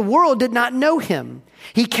 yet the world did not know him.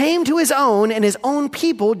 He came to his own, and his own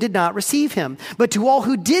people did not receive him. But to all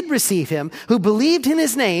who did receive him, who believed in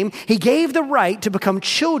his name, he gave the right to become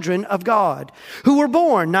children of God, who were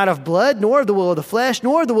born not of blood, nor of the will of the flesh,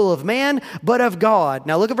 nor of the will of man, but of God.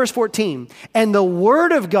 Now look at verse 14. And the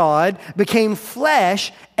word of God became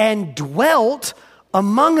flesh and dwelt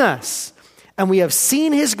among us. And we have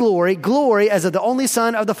seen his glory, glory as of the only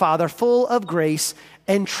Son of the Father, full of grace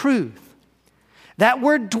and truth. That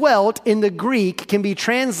word dwelt in the Greek can be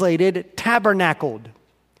translated tabernacled.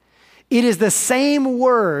 It is the same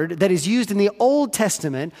word that is used in the Old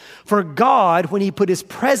Testament for God when he put his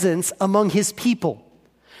presence among his people.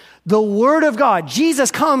 The word of God,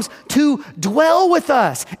 Jesus comes to dwell with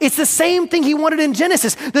us. It's the same thing he wanted in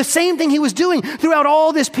Genesis, the same thing he was doing throughout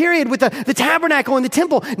all this period with the tabernacle and the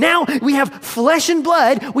temple. Now we have flesh and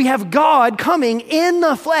blood. We have God coming in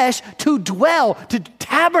the flesh to dwell, to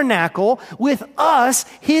tabernacle with us,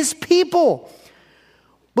 his people.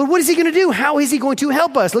 But what is he going to do? How is he going to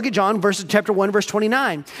help us? Look at John chapter 1, verse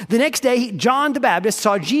 29. The next day, John the Baptist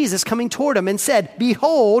saw Jesus coming toward him and said,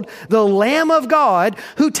 behold, the Lamb of God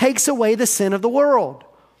who takes away the sin of the world.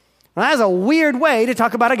 Now, that's a weird way to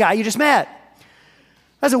talk about a guy you just met.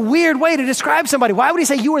 That's a weird way to describe somebody. Why would he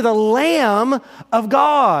say you are the Lamb of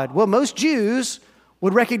God? Well, most Jews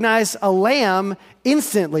would recognize a lamb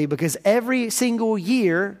instantly because every single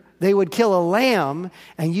year they would kill a lamb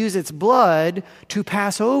and use its blood to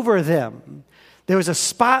pass over them. There was a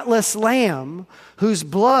spotless lamb whose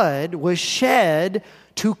blood was shed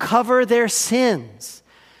to cover their sins.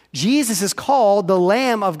 Jesus is called the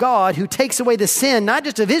Lamb of God who takes away the sin, not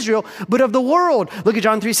just of Israel, but of the world. Look at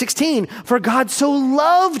John 3:16. For God so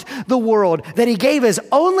loved the world that he gave his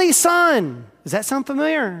only son. Does that sound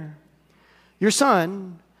familiar? Your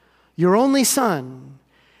son, your only son,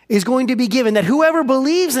 is going to be given that whoever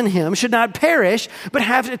believes in him should not perish, but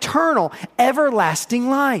have eternal, everlasting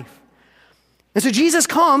life. And so Jesus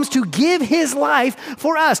comes to give his life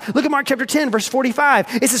for us. Look at Mark chapter 10, verse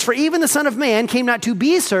 45. It says, for even the Son of Man came not to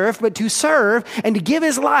be served, but to serve and to give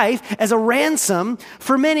his life as a ransom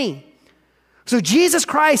for many. So Jesus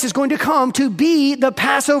Christ is going to come to be the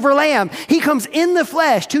Passover lamb. He comes in the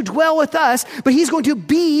flesh to dwell with us, but he's going to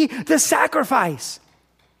be the sacrifice.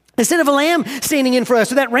 Instead of a lamb standing in for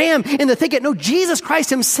us, or that ram in the thicket, no, Jesus Christ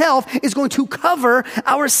himself is going to cover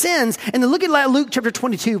our sins. And then look at Luke chapter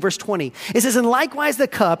 22, verse 20. It says, and likewise the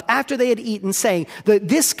cup, after they had eaten, saying, that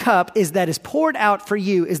this cup that is poured out for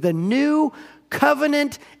you is the new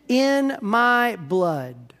covenant in my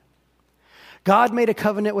blood. God made a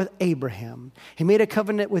covenant with Abraham. He made a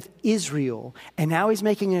covenant with Israel. And now he's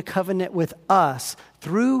making a covenant with us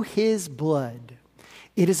through his blood.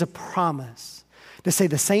 It is a promise to say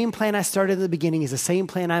the same plan I started in the beginning is the same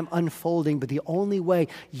plan I'm unfolding, but the only way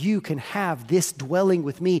you can have this dwelling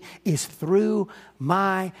with me is through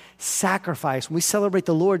my sacrifice. When we celebrate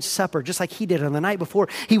the Lord's Supper, just like he did on the night before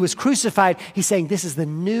he was crucified, he's saying, this is the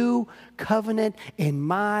new covenant in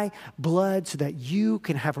my blood so that you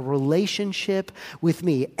can have a relationship with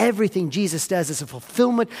me. Everything Jesus does is a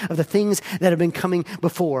fulfillment of the things that have been coming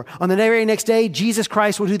before. On the very next day, Jesus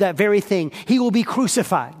Christ will do that very thing. He will be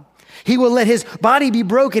crucified. He will let his body be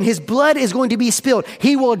broken. His blood is going to be spilled.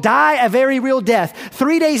 He will die a very real death,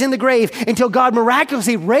 3 days in the grave until God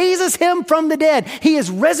miraculously raises him from the dead. He is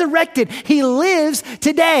resurrected. He lives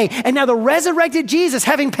today. And now the resurrected Jesus,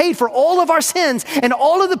 having paid for all of our sins and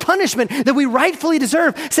all of the punishment that we rightfully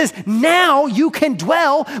deserve, says, now you can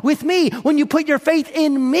dwell with me. When you put your faith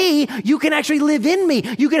in me, you can actually live in me.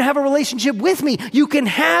 You can have a relationship with me. You can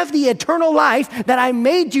have the eternal life that I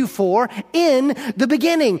made you for in the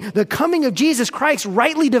beginning. The coming of Jesus Christ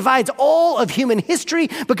rightly divides all of human history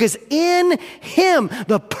because in him,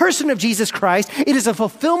 the person of Jesus Christ, it is a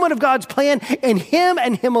fulfillment of God's plan. In him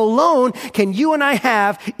and him alone can you and I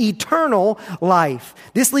have eternal life.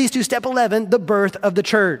 This leads to step 11, the birth of the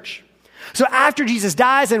church. So after Jesus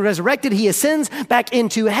dies and resurrected, he ascends back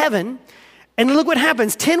into heaven. And look what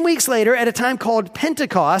happens 10 weeks later at a time called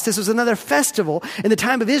Pentecost. This was another festival in the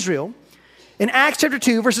time of Israel. In Acts chapter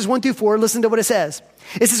 2, verses 1 through 4, listen to what it says.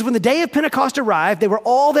 It says, when the day of Pentecost arrived, they were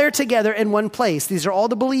all there together in one place. These are all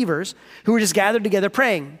the believers who were just gathered together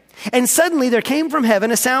praying. And suddenly there came from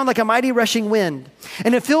heaven a sound like a mighty rushing wind.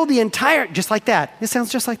 And it filled the entire, just like that. It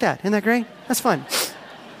sounds just like that. Isn't that great? That's fun.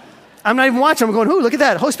 I'm not even watching. I'm going, ooh, look at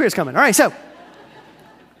that. Holy Spirit's coming. All right, so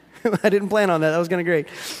I didn't plan on that. That was going to be great.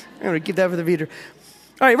 I'm going to keep that for the future.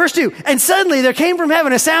 All right, verse 2. And suddenly there came from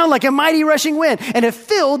heaven a sound like a mighty rushing wind, and it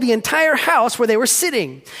filled the entire house where they were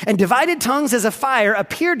sitting. And divided tongues as a fire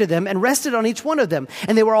appeared to them and rested on each one of them.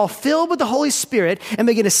 And they were all filled with the Holy Spirit and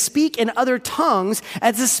began to speak in other tongues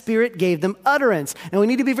as the Spirit gave them utterance. Now we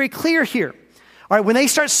need to be very clear here. All right, when they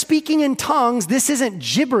start speaking in tongues, this isn't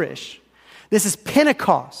gibberish. This is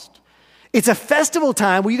Pentecost. It's a festival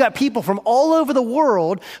time where you got people from all over the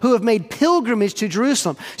world who have made pilgrimage to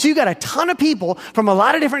Jerusalem. So you got a ton of people from a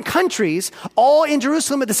lot of different countries all in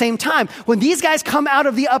Jerusalem at the same time. When these guys come out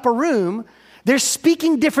of the upper room, they're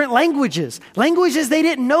speaking different languages they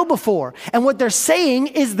didn't know before. And what they're saying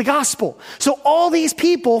is the gospel. So all these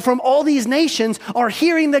people from all these nations are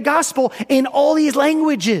hearing the gospel in all these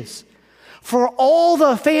languages. For all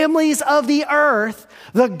the families of the earth,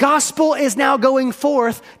 the gospel is now going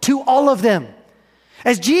forth to all of them.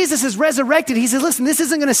 As Jesus is resurrected, he says, listen, this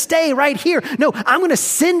isn't going to stay right here. No, I'm going to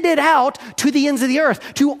send it out to the ends of the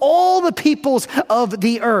earth, to all the peoples of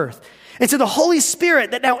the earth. And so the Holy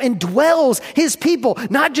Spirit that now indwells his people,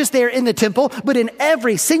 not just there in the temple, but in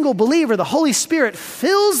every single believer, the Holy Spirit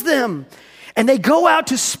fills them. And they go out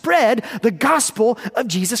to spread the gospel of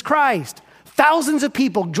Jesus Christ. Thousands of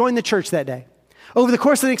people join the church that day. Over the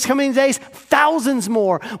course of the next coming days, thousands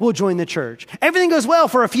more will join the church. Everything goes well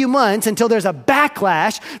for a few months until there's a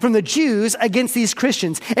backlash from the Jews against these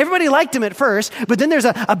Christians. Everybody liked them at first, but then there's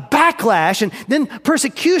a backlash, and then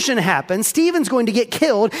persecution happens. Stephen's going to get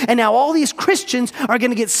killed, and now all these Christians are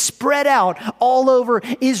going to get spread out all over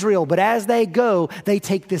Israel. But as they go, they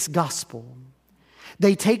take this gospel.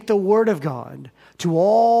 They take the word of God to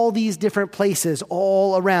all these different places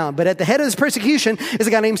all around. But at the head of this persecution is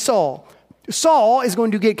a guy named Saul. Saul is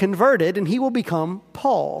going to get converted and he will become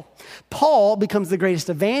Paul. Paul becomes the greatest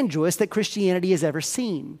evangelist that Christianity has ever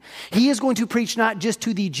seen. He is going to preach not just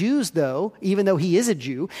to the Jews, though, even though he is a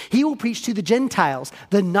Jew. He will preach to the Gentiles,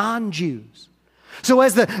 the non-Jews. So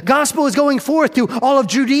as the gospel is going forth to all of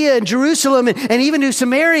Judea and Jerusalem and even to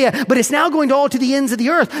Samaria, but it's now going to all to the ends of the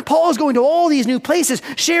earth. Paul is going to all these new places,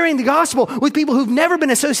 sharing the gospel with people who've never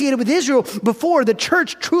been associated with Israel before. The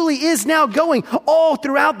church truly is now going all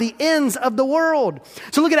throughout the ends of the world.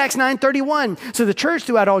 So look at Acts 9:31. So the church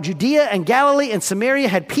throughout all Judea and Galilee and Samaria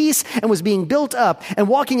had peace and was being built up, and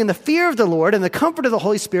walking in the fear of the Lord and the comfort of the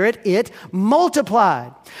Holy Spirit, it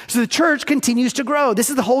multiplied. So the church continues to grow. This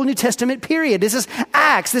is the whole New Testament period. This is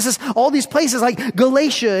Acts. This is all these places like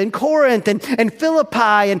Galatia and Corinth and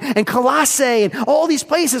Philippi and Colossae and all these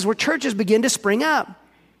places where churches begin to spring up.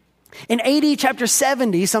 In AD chapter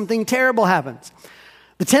 70, something terrible happens.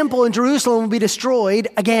 The temple in Jerusalem will be destroyed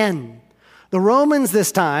again. The Romans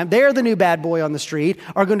this time, they're the new bad boy on the street,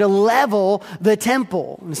 are going to level the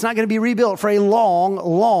temple. And it's not going to be rebuilt for a long,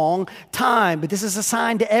 long time. But this is a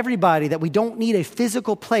sign to everybody that we don't need a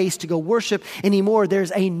physical place to go worship anymore.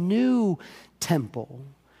 There's a new temple,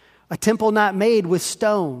 a temple not made with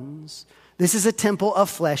stones. This is a temple of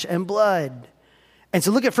flesh and blood. And so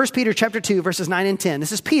look at 1 Peter chapter 2, verses 9 and 10.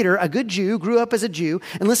 This is Peter, a good Jew, grew up as a Jew.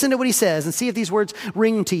 And listen to what he says and see if these words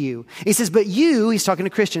ring to you. He says, but you, he's talking to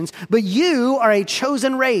Christians, but you are a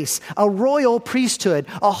chosen race, a royal priesthood,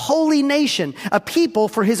 a holy nation, a people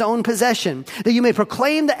for his own possession, that you may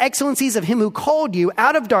proclaim the excellencies of him who called you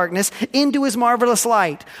out of darkness into his marvelous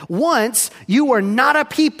light. Once you were not a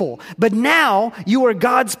people, but now you are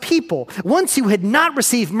God's people. Once you had not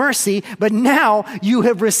received mercy, but now you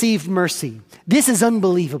have received mercy. This is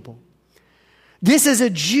unbelievable. This is a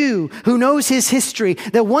Jew who knows his history,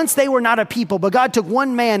 that once they were not a people, but God took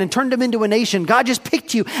one man and turned him into a nation. God just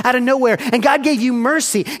picked you out of nowhere, and God gave you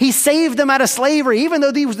mercy. He saved them out of slavery, even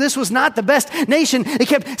though this was not the best nation. They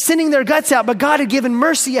kept sending their guts out, but God had given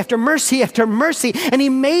mercy after mercy after mercy, and he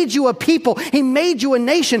made you a people. He made you a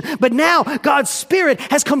nation, but now God's Spirit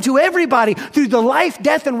has come to everybody through the life,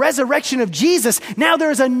 death, and resurrection of Jesus. Now there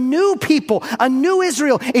is a new people, a new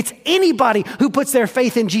Israel. It's anybody who puts their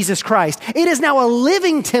faith in Jesus Christ. It is now a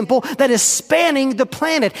living temple that is spanning the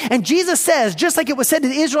planet. And Jesus says, just like it was said to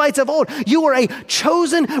the Israelites of old, you are a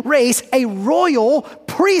chosen race, a royal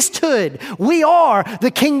priesthood. We are the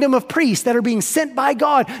kingdom of priests that are being sent by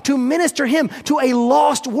God to minister him to a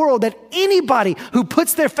lost world, that anybody who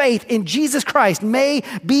puts their faith in Jesus Christ may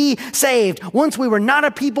be saved. Once we were not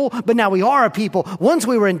a people, but now we are a people. Once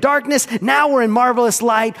we were in darkness, now we're in marvelous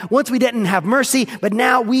light. Once we didn't have mercy, but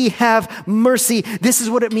now we have mercy. This is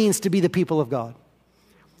what it means to be the people of God.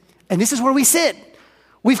 And this is where we sit.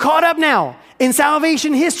 We've caught up now. In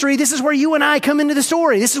salvation history, this is where you and I come into the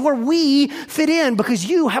story. This is where we fit in because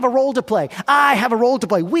you have a role to play. I have a role to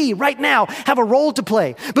play. We, right now, have a role to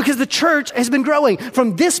play because the church has been growing.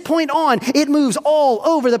 From this point on, it moves all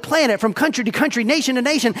over the planet, from country to country, nation to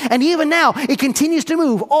nation. And even now, it continues to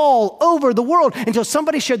move all over the world until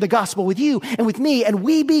somebody shared the gospel with you and with me, and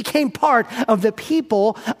we became part of the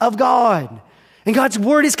people of God. And God's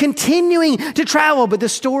word is continuing to travel, but the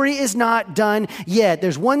story is not done yet.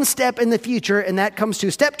 There's one step in the future, and that comes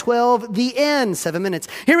to step 12, the end. 7 minutes.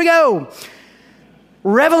 Here we go.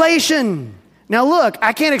 Revelation. Now look,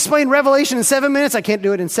 I can't explain Revelation in 7 minutes. I can't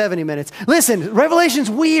do it in 70 minutes. Listen, Revelation's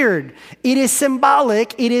weird. It is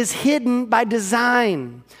symbolic. It is hidden by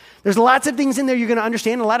design. There's lots of things in there you're going to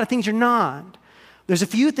understand, and a lot of things you're not. There's a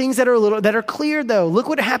few things that are clear, though. Look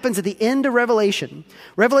what happens at the end of Revelation.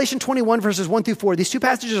 Revelation 21, verses 1 through 4. These two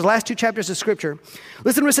passages are the last two chapters of Scripture.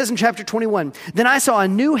 Listen to what it says in chapter 21. Then I saw a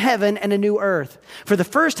new heaven and a new earth. For the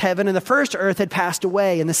first heaven and the first earth had passed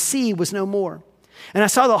away, and the sea was no more. And I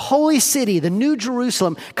saw the holy city, the new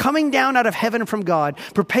Jerusalem, coming down out of heaven from God,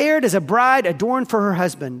 prepared as a bride adorned for her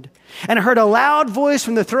husband. And I heard a loud voice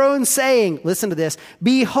from the throne saying, listen to this,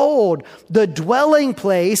 behold, the dwelling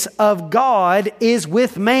place of God is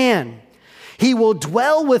with man. He will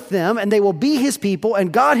dwell with them, and they will be his people,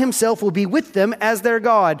 and God himself will be with them as their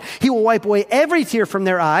God. He will wipe away every tear from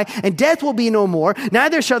their eye, and death will be no more.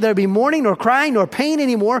 Neither shall there be mourning, nor crying, nor pain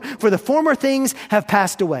anymore, for the former things have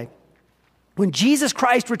passed away. When Jesus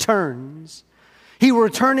Christ returns, he will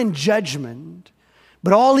return in judgment,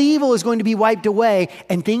 but all evil is going to be wiped away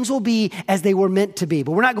and things will be as they were meant to be.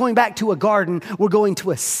 But we're not going back to a garden, we're going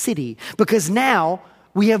to a city because now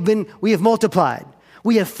we have multiplied.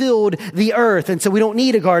 We have filled the earth, and so we don't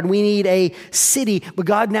need a garden, we need a city. But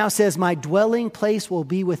God now says, my dwelling place will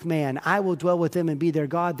be with man. I will dwell with them and be their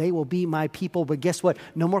God. They will be my people. But guess what?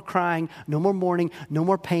 No more crying, no more mourning, no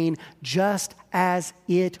more pain, just as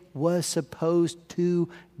it was supposed to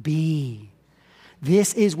be.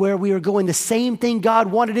 This is where we are going. The same thing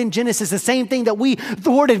God wanted in Genesis, the same thing that we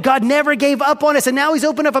thwarted. God never gave up on us, and now he's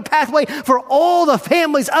opened up a pathway for all the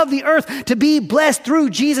families of the earth to be blessed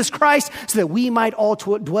through Jesus Christ so that we might all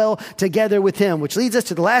dwell together with him, which leads us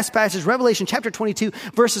to the last passage, Revelation chapter 22,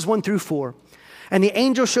 verses 1 through 4. And the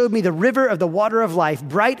angel showed me the river of the water of life,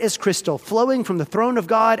 bright as crystal, flowing from the throne of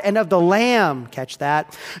God and of the Lamb, catch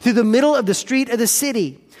that, through the middle of the street of the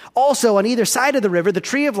city. Also, on either side of the river, the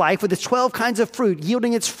tree of life with its 12 kinds of fruit,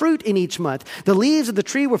 yielding its fruit in each month. The leaves of the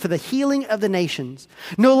tree were for the healing of the nations.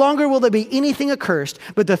 No longer will there be anything accursed,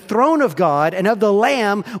 but the throne of God and of the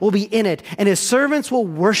Lamb will be in it, and his servants will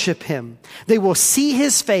worship him. They will see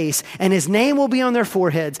his face, and his name will be on their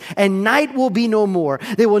foreheads, and night will be no more.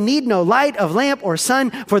 They will need no light of lamp or sun,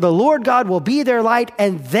 for the Lord God will be their light,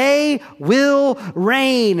 and they will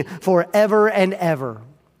reign forever and ever.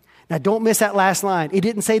 Now, don't miss that last line. It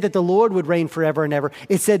didn't say that the Lord would reign forever and ever.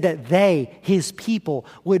 It said that they, his people,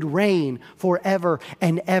 would reign forever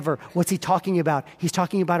and ever. What's he talking about? He's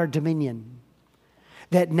talking about our dominion.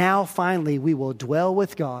 That now, finally, we will dwell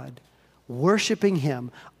with God, worshiping him,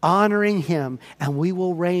 honoring him, and we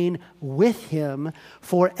will reign with him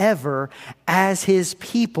forever as his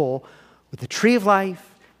people with the tree of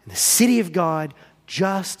life and the city of God,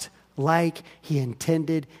 just like he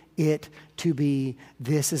intended it to be.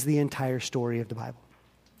 This is the entire story of the Bible.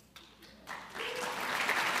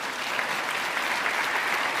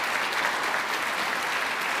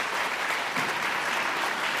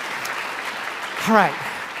 All right.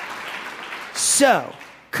 So,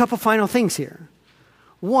 a couple final things here.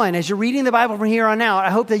 One, as you're reading the Bible from here on out,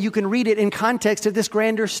 I hope that you can read it in context of this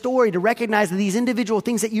grander story to recognize that these individual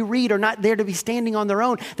things that you read are not there to be standing on their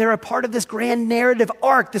own. They're a part of this grand narrative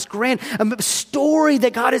arc, this grand story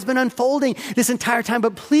that God has been unfolding this entire time.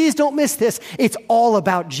 But please don't miss this. It's all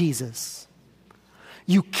about Jesus.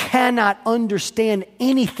 You cannot understand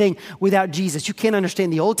anything without Jesus. You can't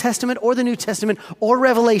understand the Old Testament or the New Testament or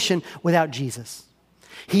Revelation without Jesus.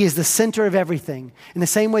 He is the center of everything. In the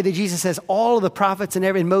same way that Jesus says, all of the prophets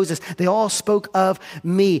and Moses, they all spoke of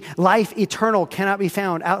me. Life eternal cannot be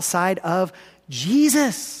found outside of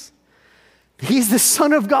Jesus. He's the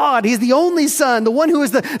Son of God. He's the only Son, the one who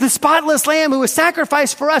is the spotless Lamb who was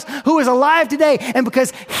sacrificed for us, who is alive today. And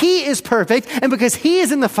because he is perfect and because he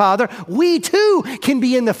is in the Father, we too can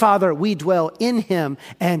be in the Father. We dwell in him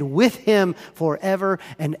and with him forever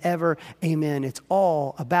and ever. Amen. It's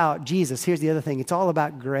all about Jesus. Here's the other thing. It's all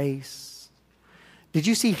about grace. Did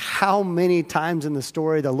you see how many times in the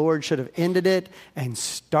story the Lord should have ended it and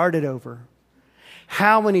started over?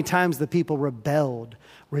 How many times the people rebelled,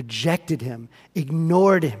 rejected him,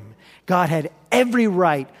 ignored him. God had every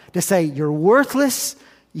right to say, you're worthless,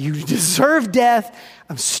 You deserve death.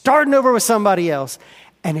 I'm starting over with somebody else.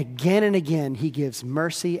 And again, he gives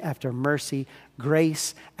mercy after mercy,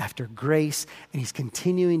 grace after grace, and he's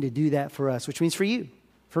continuing to do that for us, which means for you,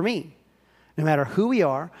 for me. No matter who we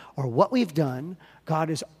are or what we've done, God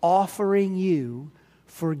is offering you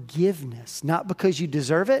forgiveness, not because you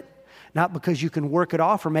deserve it, not because you can work it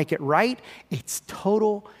off or make it right. It's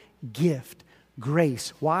total gift,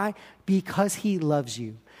 grace. Why? Because he loves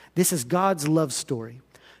you. This is God's love story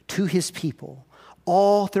to his people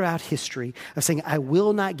all throughout history of saying, I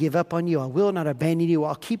will not give up on you. I will not abandon you.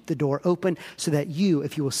 I'll keep the door open so that you,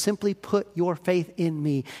 if you will simply put your faith in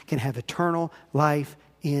me, can have eternal life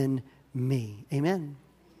in me. Amen.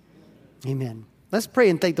 Amen. Let's pray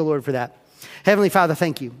and thank the Lord for that. Heavenly Father,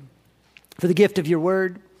 thank you for the gift of your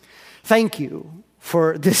word. Thank you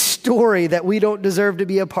for this story that we don't deserve to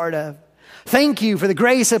be a part of. Thank you for the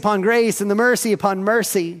grace upon grace and the mercy upon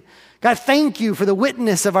mercy. God, thank you for the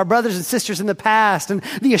witness of our brothers and sisters in the past and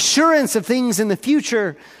the assurance of things in the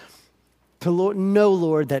future. To know,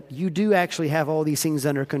 Lord, that you do actually have all these things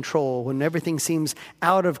under control when everything seems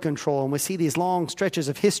out of control. And we see these long stretches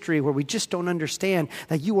of history where we just don't understand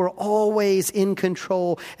that you are always in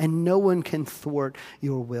control and no one can thwart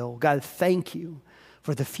your will. God, thank you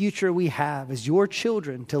for the future we have as your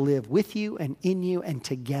children to live with you and in you and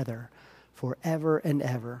together forever and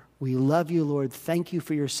ever. We love you, Lord. Thank you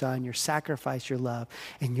for your son, your sacrifice, your love.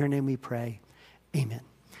 In your name we pray. Amen.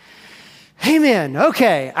 Amen.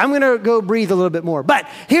 Okay, I'm going to go breathe a little bit more. But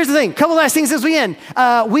here's the thing. Couple last things as we end.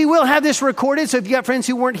 We will have this recorded, so if you got friends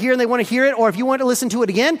who weren't here and they want to hear it, or if you want to listen to it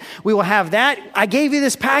again, we will have that. I gave you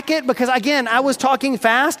this packet because, again, I was talking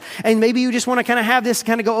fast, and maybe you just want to kind of have this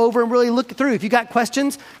kind of go over and really look through. If you got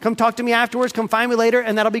questions, come talk to me afterwards, come find me later,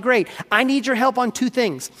 and that'll be great. I need your help on two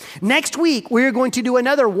things. Next week, we're going to do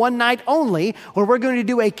another one night only, where we're going to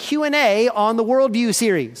do a Q&A on the Worldview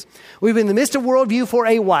series. We've been in the midst of Worldview for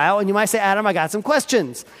a while, and you might say, Adam, I got some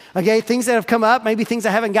questions. Okay, things that have come up, maybe things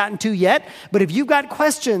I haven't gotten to yet. But if you've got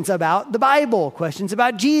questions about the Bible, questions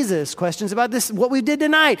about Jesus, questions about this, what we did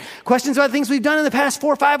tonight, questions about things we've done in the past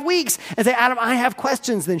 4 or 5 weeks, and say, Adam, I have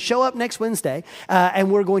questions, then show up next Wednesday, and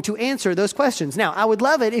we're going to answer those questions. Now, I would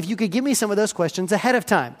love it if you could give me some of those questions ahead of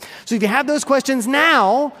time. So if you have those questions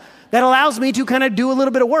now, that allows me to kind of do a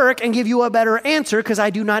little bit of work and give you a better answer because I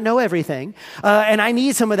do not know everything. And I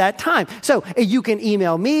need some of that time. So you can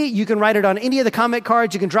email me. You can write it on any of the comment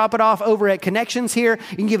cards. You can drop it off over at Connections here.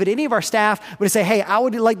 You can give it to any of our staff. But say, hey, I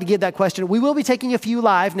would like to give that question. We will be taking a few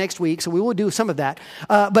live next week, so we will do some of that.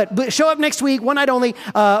 But show up next week, one night only,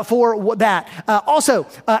 for that. Also,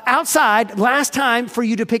 outside, last time for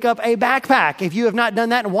you to pick up a backpack. If you have not done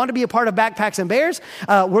that and want to be a part of Backpacks and Bears,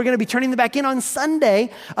 we're going to be turning them back in on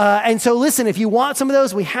Sunday. And so listen, if you want some of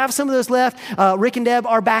those, we have some of those left. Rick and Deb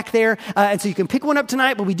are back there. And so you can pick one up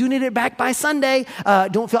tonight, but we do need it back by Sunday.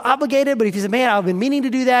 Don't feel obligated, but if you say, man, I've been meaning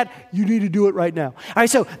to do that, you need to do it right now. All right,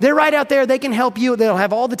 so they're right out there. They can help you. They'll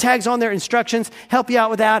have all the tags on their instructions, help you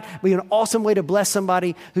out with that. Be an awesome way to bless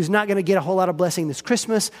somebody who's not going to get a whole lot of blessing this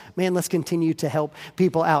Christmas. Man, let's continue to help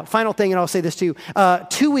people out. Final thing, and I'll say this too.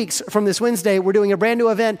 2 weeks from this Wednesday, we're doing a brand new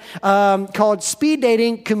event called Speed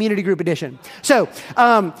Dating Community Group Edition. So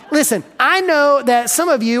listen, I know that some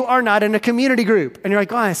of you are not in a community group, and you're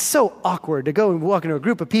like, oh, it's so awkward to go and walk into a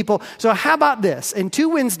group of people. So how about this? In 2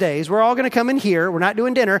 Wednesdays, we're all going to come in here. We're not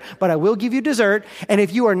doing dinner, but I will give you dessert. And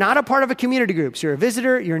if you are not a part of a community group, so you're a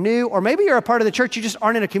visitor, you're new, or maybe you're a part of the church, you just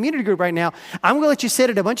aren't in a community group right now, I'm going to let you sit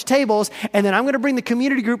at a bunch of tables, and then I'm going to bring the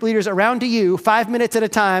community group leaders around to you 5 minutes at a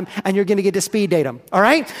time, and you're going to get to speed date them. All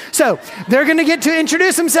right? So they're going to get to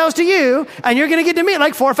introduce themselves to you, and you're going to get to meet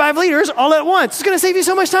like 4 or 5 leaders all at once. It's going to save you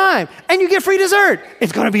so much time. And you get free dessert.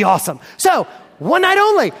 It's going to be awesome. So, one night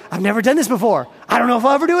only. I've never done this before. I don't know if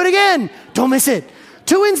I'll ever do it again. Don't miss it.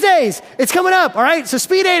 2 Wednesdays. It's coming up. All right. So,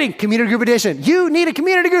 speed dating, community group edition. You need a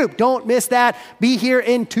community group. Don't miss that. Be here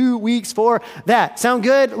in 2 weeks for that. Sound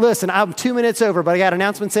good? Listen, I'm 2 minutes over, but I got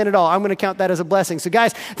announcements in it all. I'm going to count that as a blessing. So,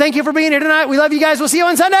 guys, thank you for being here tonight. We love you guys. We'll see you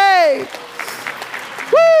on Sunday.